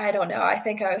 I don't know. I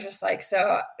think I was just like,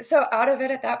 so out of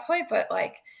it at that point, but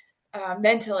like,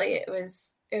 mentally it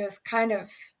was kind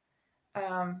of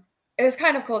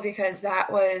cool because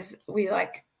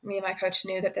me and my coach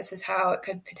knew that this is how it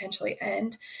could potentially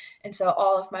end. And so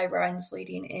all of my runs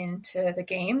leading into the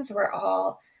games were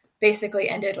all basically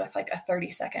ended with like a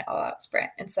 30-second all-out sprint.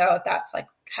 And so that's like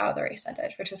how the race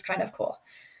ended, which was kind of cool.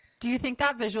 Do you think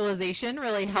that visualization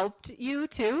really helped you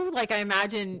too? Like I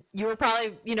imagine you were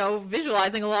probably,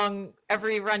 visualizing along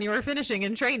every run you were finishing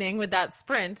in training with that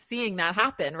sprint, seeing that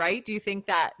happen, right? Do you think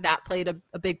that played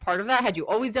a big part of that? Had you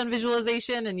always done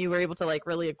visualization and you were able to like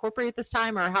really incorporate it this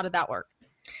time, or how did that work?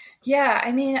 Yeah,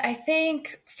 I mean, I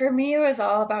think for me, it was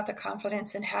all about the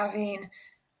confidence in having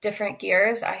different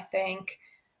gears. I think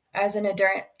as an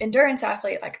endurance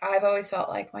athlete, like I've always felt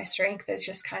like my strength is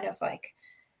just kind of like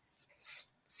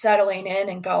settling in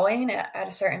and going at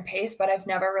a certain pace, but I've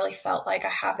never really felt like I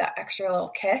have that extra little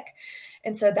kick.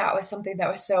 And so that was something that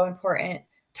was so important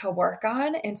to work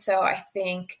on. And so I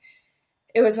think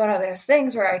it was one of those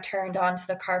things where I turned onto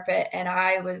the carpet and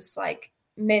I was like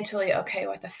mentally okay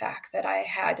with the fact that I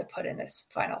had to put in this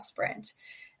final sprint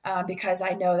because I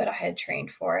know that I had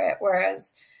trained for it.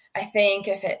 Whereas I think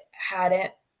if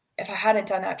I hadn't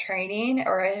done that training,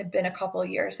 or it had been a couple of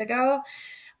years ago,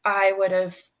 I would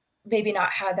have maybe not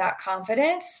had that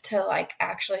confidence to like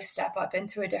actually step up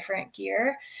into a different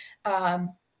gear. And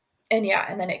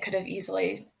then it could have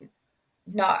easily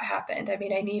not happened. I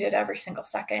mean, I needed every single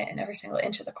second and every single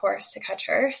inch of the course to catch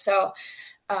her. So,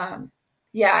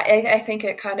 I think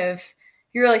it kind of,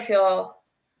 you really feel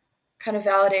kind of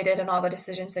validated in all the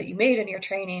decisions that you made in your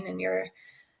training and your,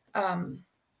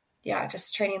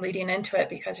 just training leading into it,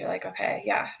 because you're like, okay,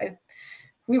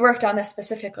 we worked on this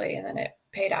specifically and then it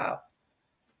paid out.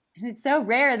 And it's so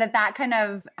rare that kind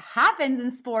of happens in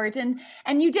sport. And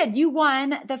you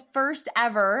won the first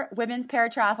ever women's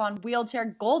paratriathlon wheelchair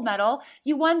gold medal.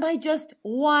 You won by just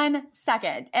 1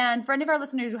 second. And for any of our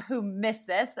listeners who missed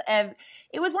this,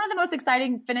 it was one of the most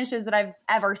exciting finishes that I've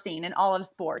ever seen in all of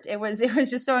sport. It was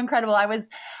just so incredible. I was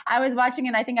watching,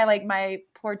 and I think my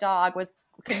poor dog was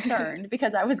concerned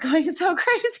because I was going so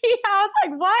crazy. I was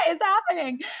like, what is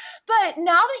happening? But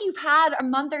now that you've had a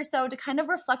month or so to kind of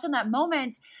reflect on that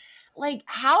moment,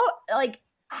 how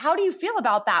do you feel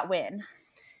about that win?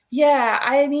 Yeah,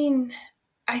 I mean,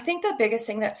 I think the biggest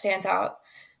thing that stands out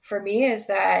for me is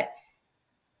that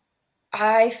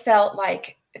I felt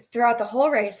like throughout the whole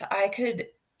race, I could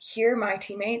hear my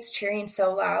teammates cheering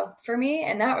so loud for me.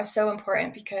 And that was so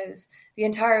important because the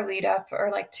entire lead up, or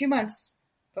like 2 months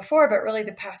before, but really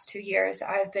the past 2 years,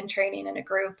 I've been training in a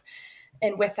group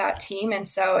and with that team. And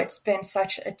so it's been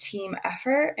such a team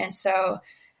effort. And so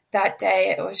that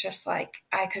day, it was just like,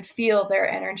 I could feel their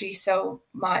energy so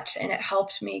much, and it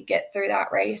helped me get through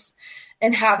that race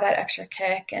and have that extra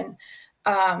kick. And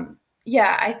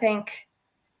I think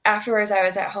afterwards I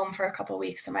was at home for a couple of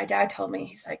weeks, and my dad told me,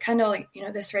 he's like, Kendall,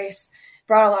 this race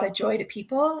brought a lot of joy to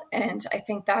people. And I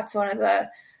think that's one of the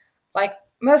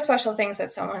most special things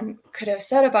that someone could have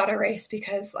said about a race,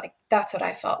 because that's what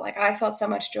I felt. I felt so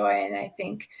much joy, and I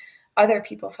think other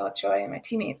people felt joy, and my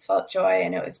teammates felt joy.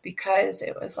 And it was because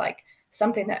it was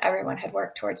something that everyone had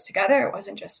worked towards together. It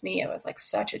wasn't just me. It was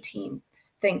such a team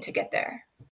thing to get there.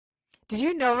 Did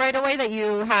you know right away that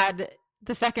you had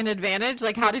the second advantage?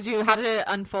 How did it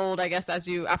unfold, I guess,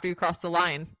 after you crossed the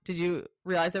line? Did you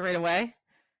realize it right away?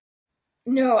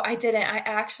 No, I didn't. I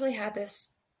actually had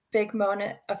this big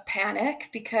moment of panic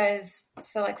because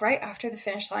right after the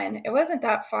finish line, it wasn't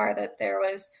that far that there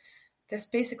was this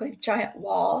basically giant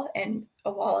wall, and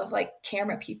a wall of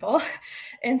camera people.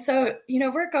 And so,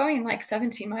 we're going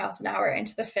 17 miles an hour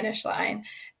into the finish line,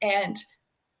 and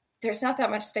there's not that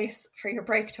much space for your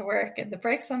brake to work. And the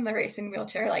brakes on the racing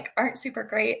wheelchair aren't super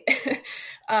great.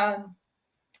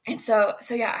 And so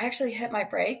yeah, I actually hit my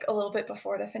brake a little bit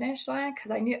before the finish line because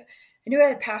I knew I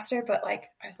had passed her, but I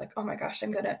was like, oh my gosh,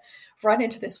 I'm going to run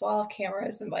into this wall of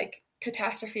cameras and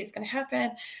catastrophe is going to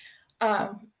happen.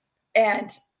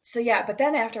 And so, yeah, but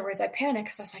then afterwards I panicked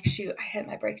because I was like, shoot, I hit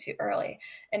my brake too early.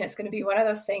 And it's going to be one of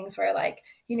those things where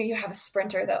you have a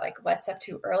sprinter that lets up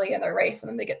too early in their race and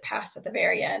then they get passed at the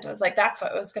very end. I was like, that's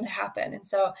what was going to happen. And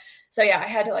so yeah, I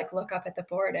had to look up at the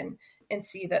board and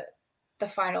see the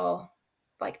final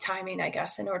timing, I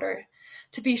guess, in order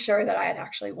to be sure that I had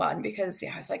actually won, because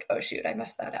I was like, oh shoot, I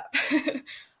messed that up.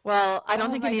 Well, I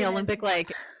don't think any Olympic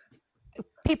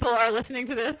people are listening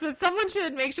to this, but someone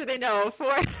should make sure they know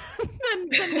for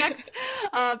the next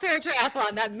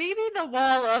paratriathlon that maybe the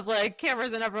wall of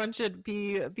cameras and everyone should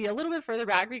be a little bit further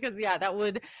back, because that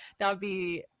would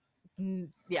be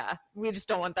we just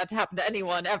don't want that to happen to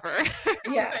anyone ever.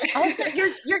 Yeah. Also,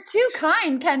 you're too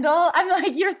kind, Kendall.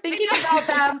 I'm you're thinking about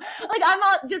them. I'm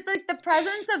all just the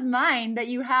presence of mind that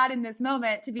you had in this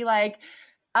moment to be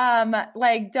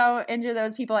don't injure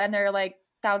those people and they're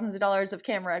thousands of dollars of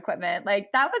camera equipment.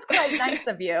 That was quite nice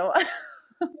of you.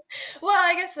 Well,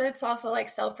 I guess it's also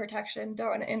self-protection. Don't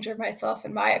want to injure myself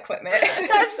and my equipment.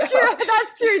 That's true.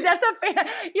 That's true.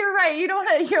 You're right. You don't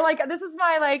want to, you're this is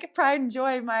my pride and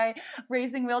joy, my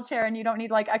racing wheelchair, and you don't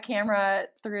need a camera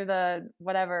through the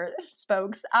whatever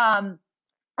spokes.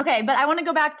 Okay. But I want to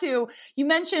go back to, you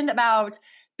mentioned about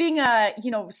being a,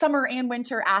 summer and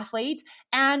winter athlete,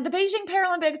 and the Beijing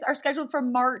Paralympics are scheduled for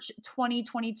March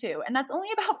 2022, and that's only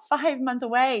about 5 months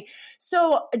away.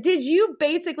 So did you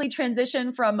basically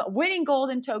transition from winning gold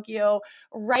in Tokyo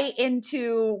right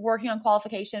into working on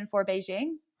qualification for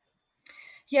Beijing?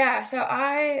 Yeah. So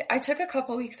I took a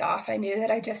couple weeks off. I knew that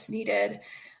I just needed,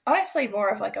 honestly, more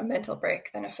of a mental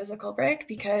break than a physical break,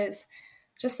 because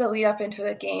just the lead up into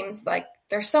the games,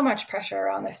 there's so much pressure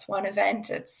around this one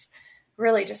event. It's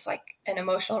really just an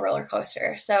emotional roller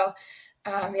coaster. So,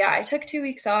 I took 2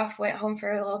 weeks off, went home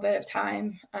for a little bit of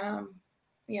time.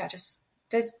 Just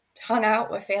hung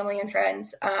out with family and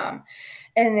friends. And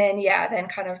then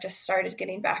kind of just started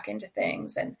getting back into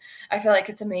things. And I feel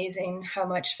it's amazing how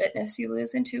much fitness you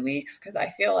lose in 2 weeks. Cause I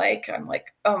feel I'm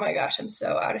oh my gosh, I'm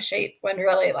so out of shape, when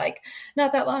really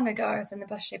not that long ago, I was in the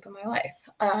best shape of my life.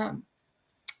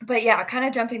 But yeah, kind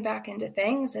of jumping back into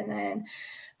things. And then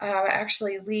I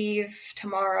actually leave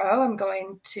tomorrow.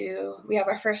 We have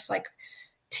our first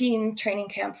team training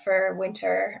camp for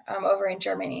winter over in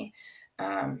Germany.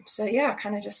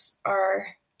 Kind of just our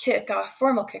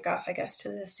formal kickoff, I guess, to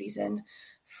the season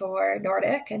for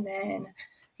Nordic. And then,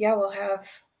 we'll have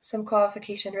some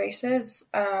qualification races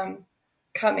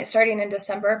starting in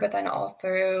December, but then all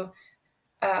through,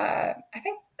 I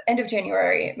think, end of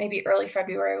January, maybe early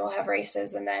February, we'll have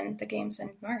races, and then the games in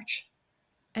March.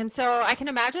 And so I can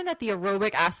imagine that the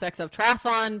aerobic aspects of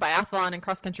triathlon, biathlon, and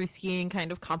cross-country skiing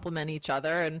kind of complement each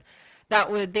other, and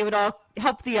they would all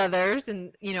help the others,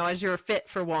 and as you're fit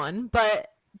for one. But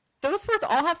those sports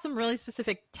all have some really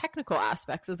specific technical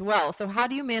aspects as well. So how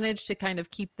do you manage to kind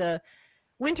of keep the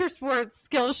winter sports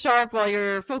skills sharp while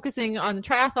you're focusing on the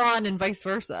triathlon and vice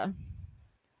versa?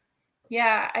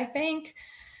 Yeah, I think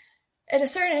at a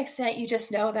certain extent, you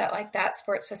just know that like that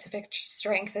sport specific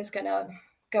strength is going to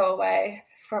go away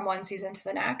from one season to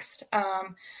the next.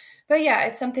 But yeah,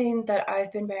 it's something that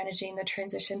I've been managing the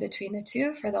transition between the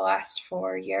two for the last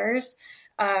 4 years.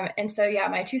 And so, yeah,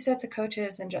 my 2 sets of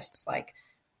coaches and just like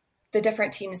the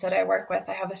different teams that I work with.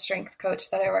 I have a strength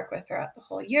coach that I work with throughout the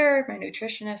whole year, my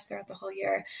nutritionist throughout the whole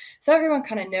year. So everyone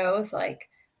kind of knows like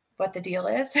what the deal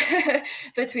is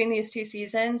between these 2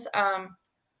 seasons.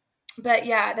 But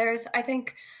yeah, I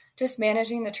think just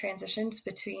managing the transitions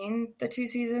between the 2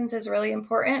 seasons is really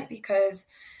important because,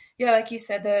 yeah, like you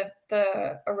said,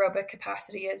 the aerobic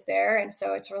capacity is there. And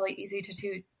so it's really easy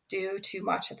to do too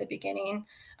much at the beginning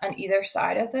on either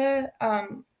side of the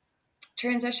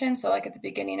transition. So like at the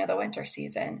beginning of the winter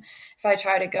season, if I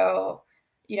try to go,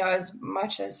 as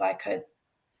much as I could,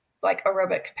 like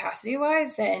aerobic capacity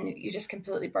wise, then you just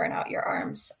completely burn out your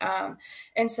arms.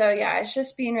 And so, yeah, it's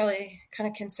just being really kind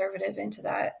of conservative into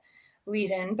that lead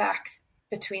in back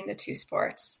between the 2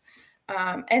 sports.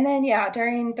 And then, yeah,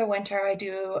 during the winter, I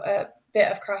do a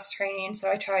bit of cross training. So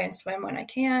I try and swim when I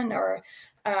can, or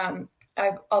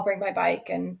I'll bring my bike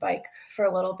and bike for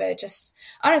a little bit, just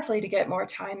honestly to get more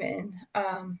time in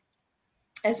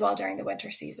as well during the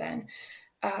winter season.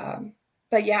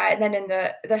 But yeah, and then in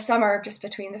the summer, just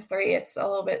between the 3, it's a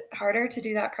little bit harder to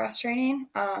do that cross training.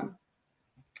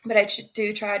 But I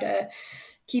do try to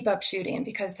keep up shooting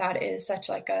because that is such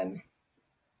like a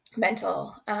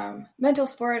mental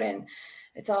sport, and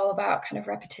it's all about kind of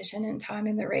repetition and time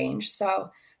in the range.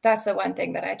 So that's the one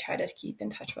thing that I try to keep in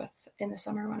touch with in the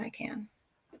summer when I can.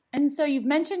 And so you've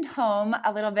mentioned home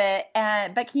a little bit,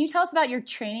 but can you tell us about your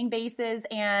training bases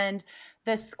and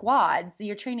the squads,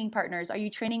 your training partners? Are you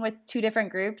training with 2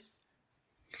 different groups?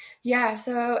 Yeah.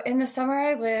 So in the summer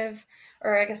I live,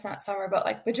 or I guess not summer, but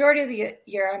like majority of the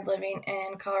year I'm living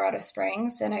in Colorado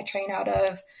Springs, and I train out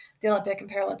of the Olympic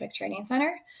and Paralympic Training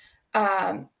Center.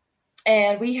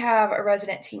 And we have a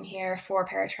resident team here for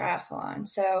paratriathlon.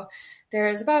 So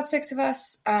there's about 6 of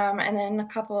us, and then a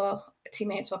couple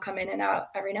teammates will come in and out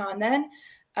every now and then.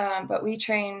 But we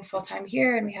train full-time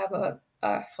here, and we have a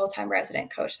full-time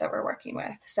resident coach that we're working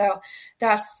with. So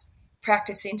that's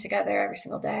practicing together every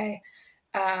single day.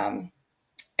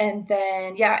 And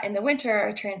then, yeah, in the winter,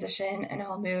 I transition and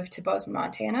I'll move to Bozeman,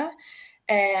 Montana.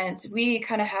 And we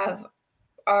kind of have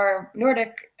our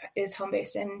Nordic is home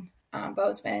based in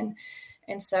Bozeman.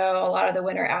 And so a lot of the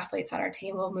winter athletes on our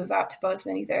team will move out to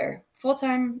Bozeman either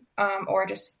full-time or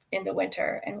just in the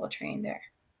winter, and we'll train there.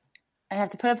 I have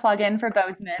to put a plug in for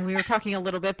Bozeman. We were talking a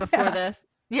little bit before this.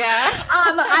 Yeah.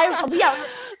 I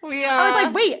was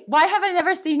like, wait, why have I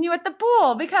never seen you at the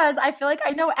pool? Because I feel like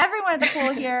I know everyone at the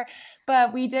pool here.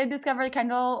 But we did discover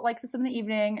Kendall likes to swim in the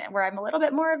evening, where I'm a little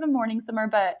bit more of a morning swimmer,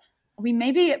 but we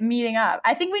may be meeting up.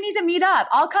 I think we need to meet up.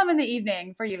 I'll come in the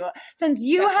evening for you, since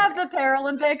you have the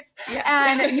Paralympics. Yes.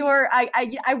 And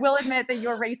I will admit that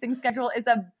your racing schedule is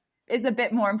a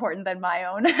bit more important than my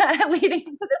own leading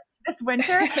into this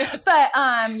winter. But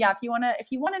yeah, if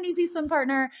you want an easy swim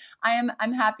partner,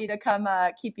 I'm happy to come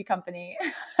keep you company.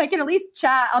 I can at least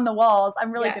chat on the walls.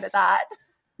 I'm really good at that.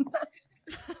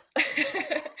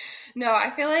 No, I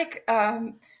feel like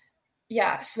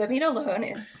swimming alone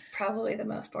is probably the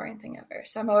most boring thing ever.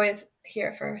 So I'm always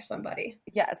here for a swim buddy.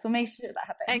 Yes, we'll make sure that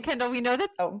happens. And Kendall, we know that.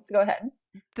 Oh, go ahead.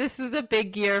 This is a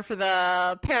big year for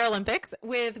the Paralympics,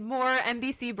 with more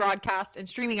NBC broadcast and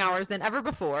streaming hours than ever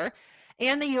before.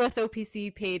 And the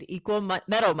USOPC paid equal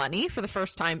medal money for the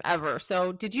first time ever.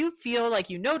 So did you feel like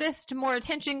you noticed more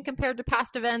attention compared to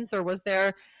past events, or was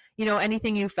there,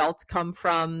 anything you felt come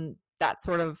from that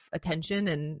sort of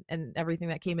attention and everything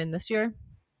that came in this year?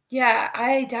 Yeah,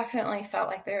 I definitely felt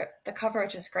like the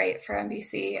coverage is great for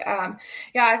NBC.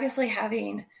 Obviously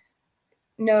having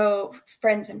no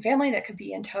friends and family that could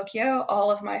be in Tokyo,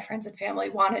 all of my friends and family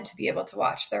wanted to be able to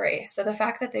watch the race. So the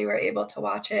fact that they were able to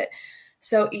watch it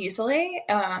so easily,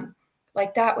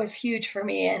 that was huge for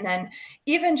me. And then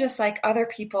even just like other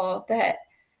people that,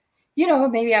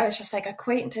 maybe I was just like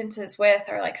acquaintances with,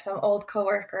 or like some old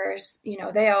coworkers,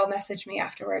 they all messaged me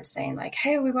afterwards saying like,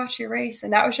 hey, we watched your race.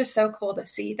 And that was just so cool to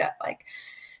see that, like,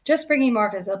 just bringing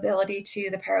more visibility to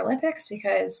the Paralympics,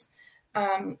 because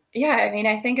I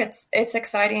think it's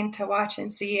exciting to watch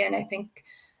and see. And I think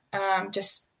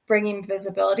just bringing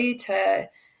visibility to,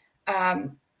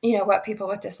 what people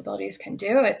with disabilities can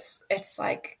do. It's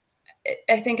like,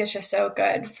 I think it's just so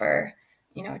good for,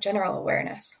 general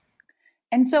awareness.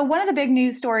 And so one of the big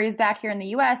news stories back here in the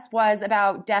US was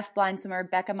about deaf-blind swimmer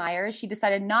Becca Myers. She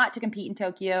decided not to compete in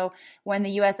Tokyo when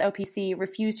the US OPC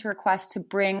refused her request to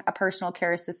bring a personal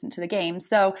care assistant to the games.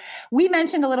 So we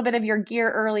mentioned a little bit of your gear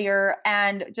earlier,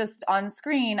 and just on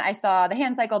screen, I saw the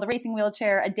hand cycle, the racing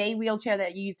wheelchair, a day wheelchair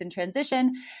that you used in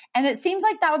transition. And it seems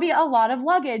like that would be a lot of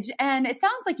luggage. And it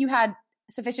sounds like you had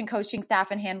sufficient coaching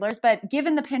staff and handlers, but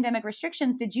given the pandemic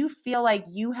restrictions, did you feel like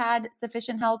you had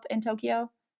sufficient help in Tokyo?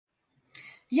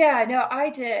 Yeah, no, I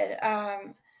did.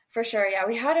 For sure. Yeah,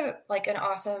 we had an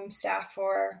awesome staff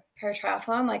for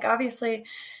paratriathlon. Like, obviously,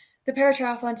 the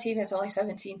paratriathlon team is only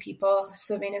 17 people.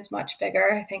 Swimming is much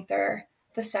bigger. I think they're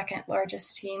the second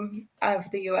largest team of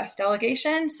the U.S.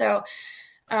 delegation. So,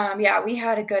 yeah, we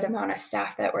had a good amount of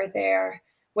staff that were there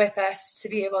with us to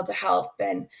be able to help.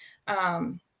 And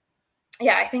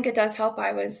yeah, I think it does help.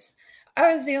 I was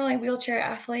the only wheelchair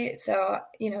athlete, so,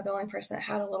 the only person that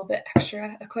had a little bit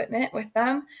extra equipment with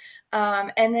them.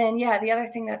 And then, yeah, the other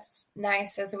thing that's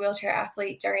nice as a wheelchair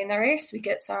athlete during the race, we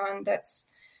get someone that's,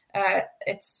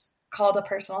 it's called a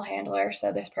personal handler.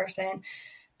 So this person,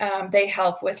 they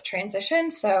help with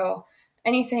transition. So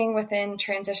anything within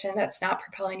transition that's not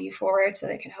propelling you forward, so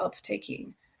they can help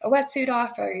taking a wetsuit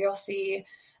off, or you'll see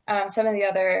some of the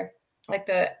other, like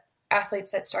the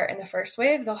athletes that start in the first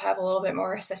wave, they'll have a little bit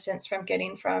more assistance from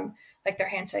getting from like their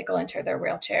hand cycle into their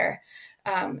wheelchair.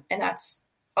 And that's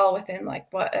all within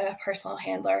like what a personal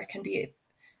handler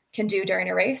can do during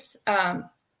a race.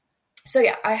 So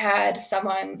yeah, I had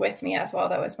someone with me as well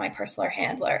that was my personal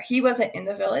handler. He wasn't in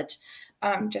the village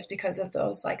just because of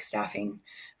those like staffing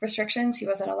restrictions. He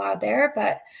wasn't allowed there,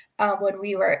 but when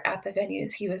we were at the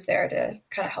venues, he was there to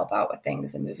kind of help out with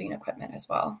things and moving equipment as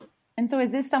well. And so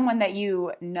is this someone that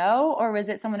you know, or was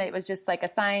it someone that was just like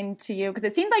assigned to you? Because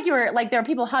it seemed like you were like, there were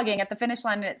people hugging at the finish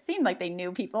line and it seemed like they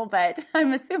knew people, but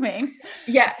I'm assuming.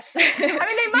 Yes. I mean,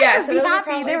 they might just be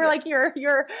happy. They were like,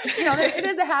 it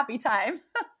is a happy time.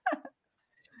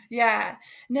 Yeah.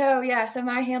 No, yeah. So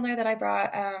my handler that I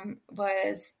brought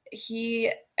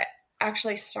he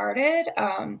actually started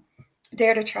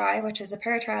Dare to Try, which is a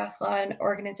paratriathlon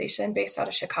organization based out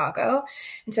of Chicago.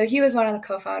 And so he was one of the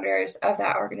co-founders of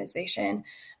that organization.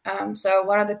 So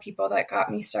one of the people that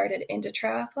got me started into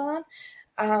triathlon.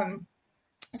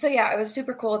 So yeah, it was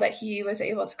super cool that he was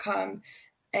able to come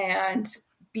and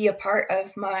be a part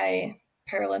of my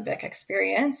Paralympic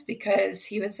experience because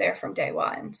he was there from day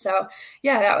one. So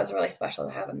yeah, that was really special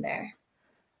to have him there.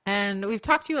 And we've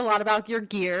talked to you a lot about your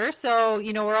gear. So,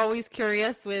 we're always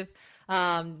curious with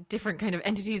different kind of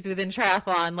entities within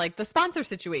triathlon, like the sponsor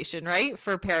situation, right?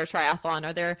 For paratriathlon,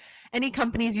 are there any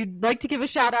companies you'd like to give a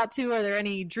shout out to? Are there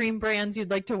any dream brands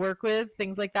you'd like to work with?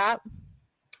 Things like that?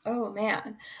 Oh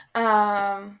man.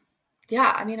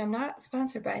 Yeah, I mean, I'm not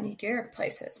sponsored by any gear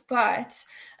places, but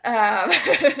yeah,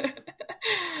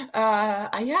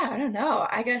 I don't know.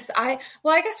 I guess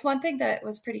one thing that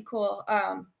was pretty cool.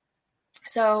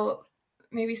 So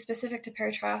maybe specific to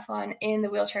paratriathlon in the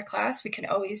wheelchair class, we can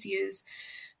always use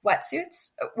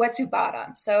wetsuit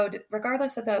bottoms. So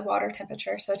regardless of the water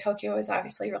temperature, so Tokyo is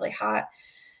obviously really hot,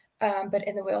 but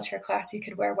in the wheelchair class, you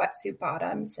could wear wetsuit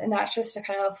bottoms. And that's just to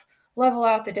kind of level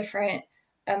out the different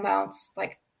amounts.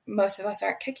 Like most of us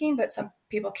aren't kicking, but some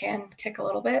people can kick a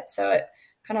little bit. So it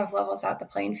kind of levels out the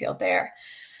playing field there.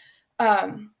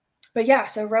 But yeah,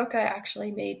 so Roka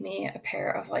actually made me a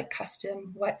pair of like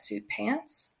custom wetsuit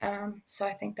pants. So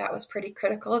I think that was pretty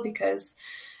critical because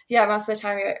yeah, most of the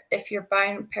time if you're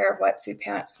buying a pair of wetsuit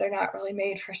pants, they're not really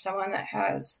made for someone that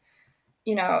has,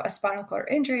 a spinal cord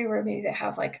injury where maybe they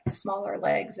have like smaller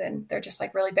legs and they're just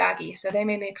like really baggy. So they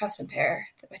made me a custom pair,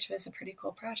 which was a pretty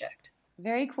cool project.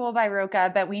 Very cool by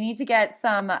Roka, but we need to get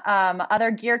some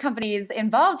other gear companies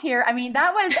involved here. I mean,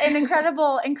 that was an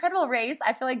incredible race.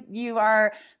 I feel like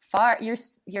you're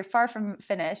far from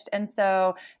finished. And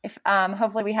so if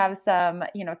hopefully we have some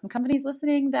companies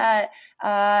listening that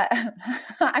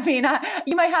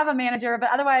you might have a manager, but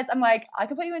otherwise I'm like, I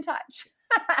can put you in touch.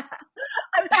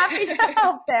 I'm happy to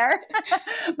help there.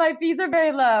 My fees are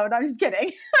very low. No, I'm just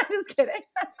kidding.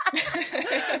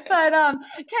 But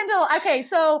Kendall, okay,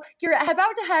 so you're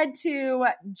about to head to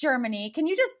Germany. Can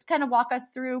you just kind of walk us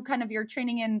through kind of your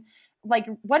training in like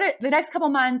what are the next couple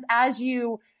months as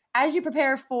you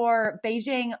prepare for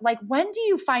Beijing? Like when do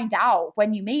you find out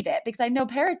when you made it? Because I know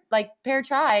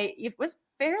Paratri, it was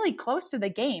fairly close to the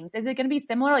games. Is it going to be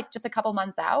similar, like just a couple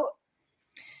months out?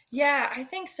 Yeah, I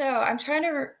think so. I'm trying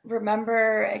to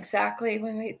remember exactly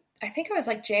I think it was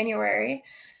like January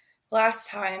last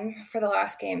time for the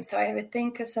last game. So I would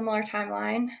think a similar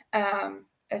timeline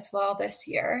as well this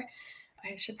year.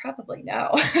 I should probably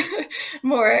know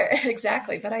more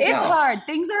exactly, but I don't. It's hard.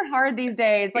 Things are hard these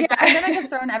days. Like the pandemic has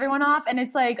thrown everyone off. And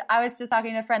it's like, I was just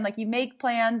talking to a friend, like you make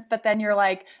plans, but then you're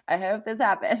like, I hope this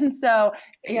happens. So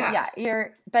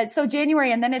so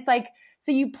January, and then it's like,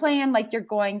 so you plan like you're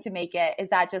going to make it. Is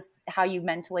that just how you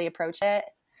mentally approach it?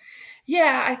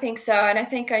 Yeah, I think so. And I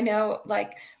think I know,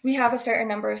 like, we have a certain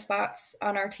number of spots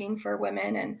on our team for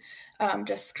women, and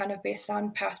just kind of based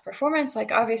on past performance,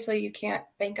 like, obviously you can't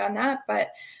bank on that, but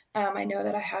I know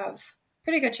that I have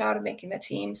pretty good shot of making the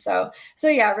team. So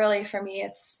yeah, really for me,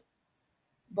 it's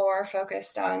more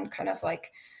focused on kind of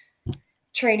like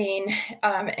training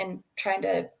and trying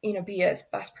to, be as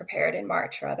best prepared in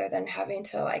March rather than having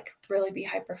to like really be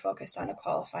hyper focused on a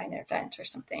qualifying event or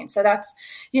something. So that's,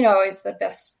 is the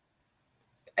best,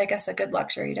 I guess, a good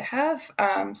luxury to have,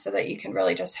 so that you can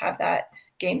really just have that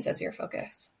games as your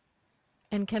focus.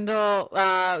 And Kendall,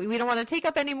 we don't want to take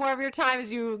up any more of your time,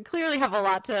 as you clearly have a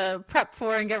lot to prep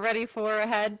for and get ready for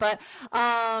ahead. But,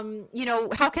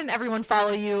 how can everyone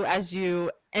follow you as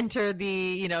you enter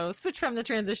the, switch from the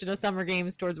transition of summer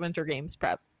games towards winter games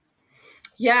prep?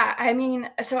 Yeah, I mean,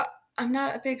 so I'm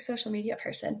not a big social media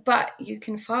person, but you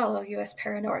can follow US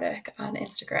Paranordic on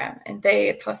Instagram, and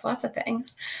they post lots of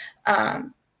things.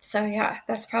 So yeah,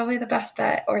 that's probably the best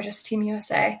bet, or just Team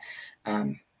USA.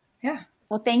 Yeah.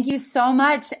 Well, thank you so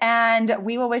much. And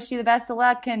we will wish you the best of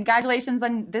luck. Congratulations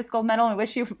on this gold medal, and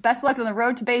wish you best of luck on the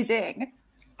road to Beijing.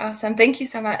 Awesome. Thank you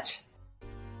so much.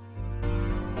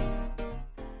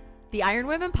 The Iron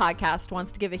Women podcast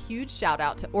wants to give a huge shout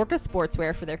out to Orca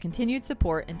Sportswear for their continued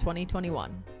support in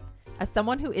 2021. As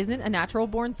someone who isn't a natural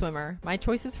born swimmer, my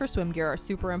choices for swim gear are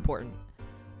super important.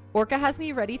 Orca has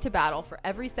me ready to battle for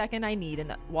every second I need in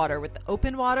the water with the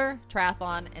open water,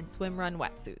 triathlon, and swim run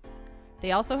wetsuits.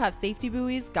 They also have safety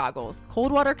buoys, goggles,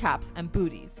 cold water caps, and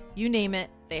booties. You name it,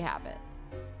 they have it.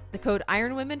 The code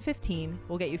IRONWOMEN15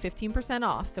 will get you 15%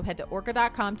 off, so head to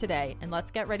orca.com today and let's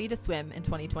get ready to swim in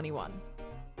 2021.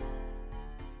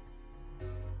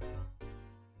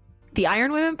 The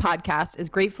Iron Women podcast is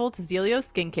grateful to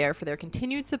Zealios Skincare for their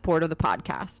continued support of the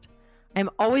podcast. I'm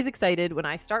always excited when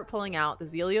I start pulling out the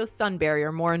Zealios sun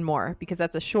barrier more and more, because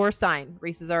that's a sure sign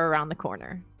races are around the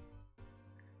corner.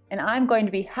 And I'm going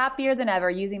to be happier than ever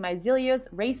using my Zealios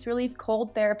Race Relief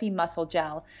Cold Therapy Muscle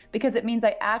Gel, because it means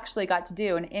I actually got to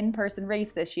do an in-person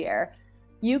race this year.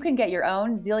 You can get your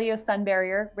own Zealios Sun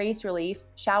Barrier, Race Relief,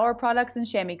 shower products, and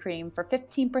chamois cream for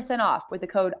 15% off with the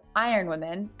code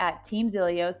IRONWOMEN at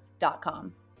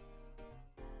teamzealios.com.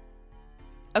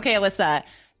 Okay, Alyssa,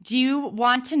 do you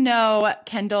want to know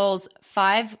Kendall's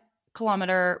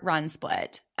 5-kilometer run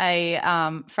split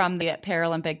from the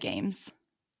Paralympic Games?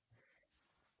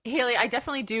 Haley, I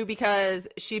definitely do, because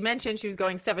she mentioned she was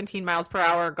going 17 miles per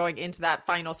hour going into that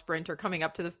final sprint, or coming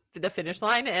up to the finish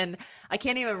line. And I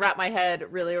can't even wrap my head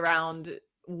really around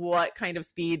what kind of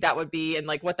speed that would be and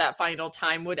like what that final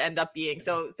time would end up being.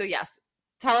 So yes,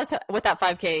 tell us what that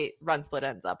 5K run split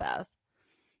ends up as.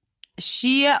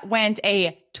 She went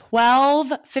a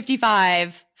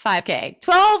 12:55 5K.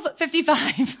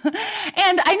 12:55.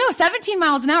 And I know 17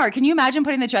 miles an hour. Can you imagine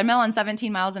putting the treadmill on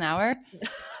 17 miles an hour?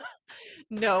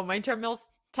 No, my treadmill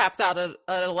taps out at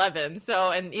 11.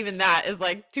 So, and even that is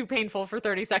like too painful for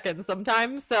 30 seconds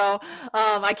sometimes. So,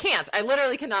 I can't. I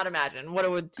literally cannot imagine what it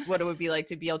would be like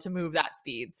to be able to move that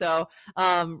speed. So,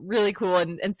 really cool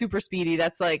and super speedy.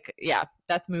 That's like, yeah,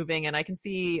 that's moving, and I can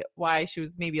see why she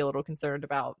was maybe a little concerned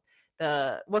about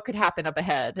what could happen up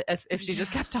ahead if she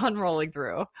just kept on rolling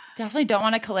through. Definitely don't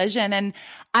want a collision. And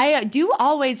I do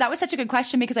always, that was such a good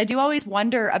question, because I do always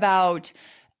wonder about,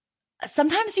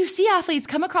 sometimes you see athletes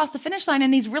come across the finish line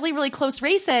in these really, really close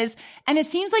races, and it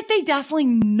seems like they definitely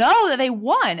know that they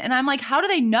won. And I'm like, how do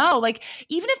they know? Like,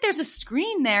 even if there's a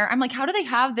screen there, I'm like, how do they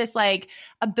have this like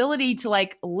ability to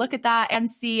like look at that and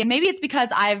see? And maybe it's because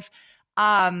I've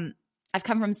come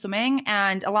from swimming,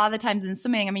 and a lot of the times in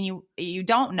swimming, I mean, you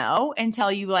don't know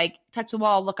until you like touch the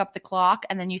wall, look up the clock,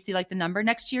 and then you see like the number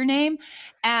next to your name.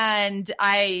 And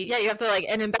you have to like,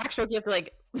 and in backstroke, you have to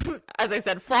like, as I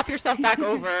said, flop yourself back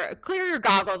over, clear your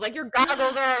goggles. Like your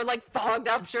goggles are like fogged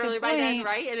up surely by then,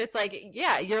 right? And it's like,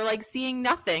 yeah, you're like seeing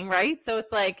nothing, right? So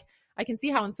it's like, I can see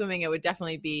how in swimming it would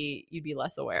definitely be, you'd be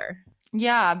less aware.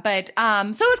 Yeah, but so it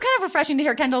was kind of refreshing to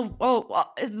hear Kendall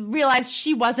realize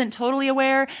she wasn't totally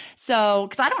aware. So,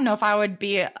 because I don't know if I would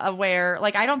be aware.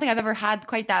 Like, I don't think I've ever had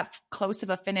quite that close of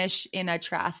a finish in a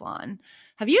triathlon.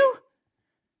 Have you?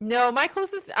 No, my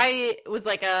closest, I was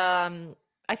like,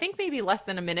 I think maybe less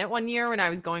than a minute one year when I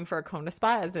was going for a Kona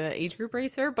spot as an age group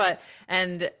racer, but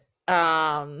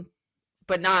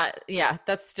not, yeah,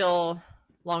 that's still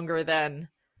longer than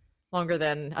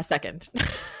a second.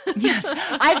 Yes.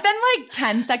 I've been like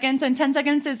 10 seconds, and 10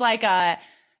 seconds is like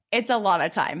it's a lot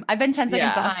of time. I've been 10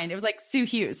 seconds behind. It was like Sue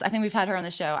Hughes. I think we've had her on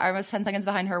the show. I was 10 seconds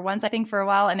behind her once, I think, for a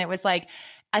while. And it was like,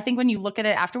 I think when you look at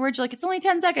it afterwards, you're like, it's only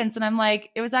 10 seconds. And I'm like,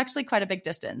 it was actually quite a big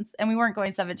distance. And we weren't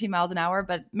going 17 miles an hour,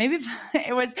 but maybe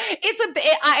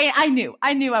I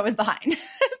knew I was behind.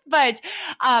 But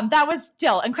that was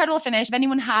still incredible finish. If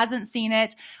anyone hasn't seen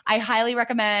it, I highly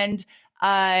recommend.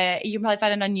 You can probably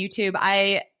find it on YouTube.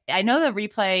 I know the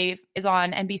replay is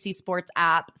on NBC Sports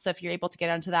app, so if you're able to get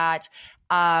onto that,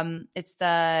 it's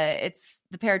the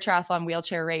paratriathlon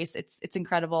wheelchair race. It's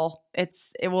incredible. It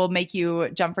will make you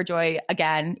jump for joy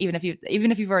again, even if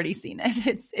you've already seen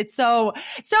it. It's so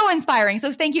inspiring.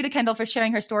 So thank you to Kendall for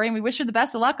sharing her story, and we wish her the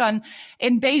best of luck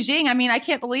in Beijing. I mean, I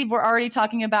can't believe we're already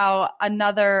talking about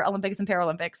another Olympics and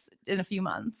Paralympics in a few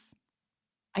months.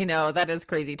 I know, that is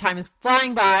crazy. Time is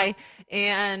flying by,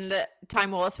 and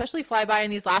time will especially fly by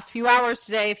in these last few hours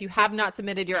today. If you have not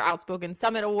submitted your Outspoken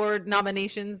Summit Award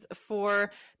nominations for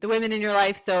the women in your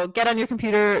life, so get on your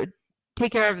computer,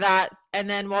 take care of that. And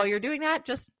then while you're doing that,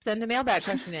 just send a mailbag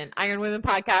question in,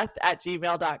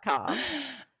 ironwomenpodcast@gmail.com.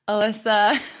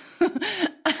 Alyssa,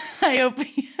 I hope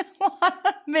you have a lot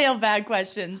of mailbag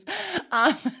questions.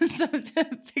 So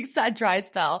to fix that dry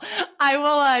spell, I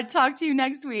will talk to you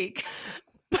next week.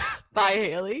 Bye,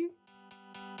 Haley.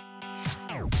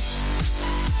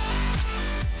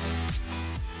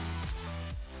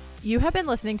 You have been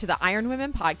listening to the Iron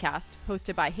Women podcast,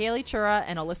 hosted by Haley Chura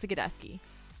and Alyssa Godesky.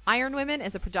 Iron Women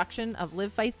is a production of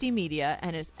Live Feisty Media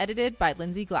and is edited by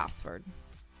Lindsay Glassford.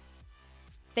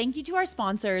 Thank you to our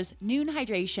sponsors, Noon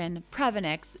Hydration,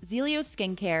 Prevenix, Zelio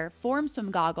Skincare, Form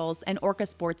Swim Goggles, and Orca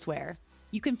Sportswear.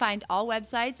 You can find all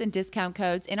websites and discount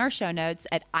codes in our show notes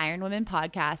at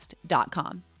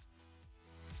ironwomenpodcast.com.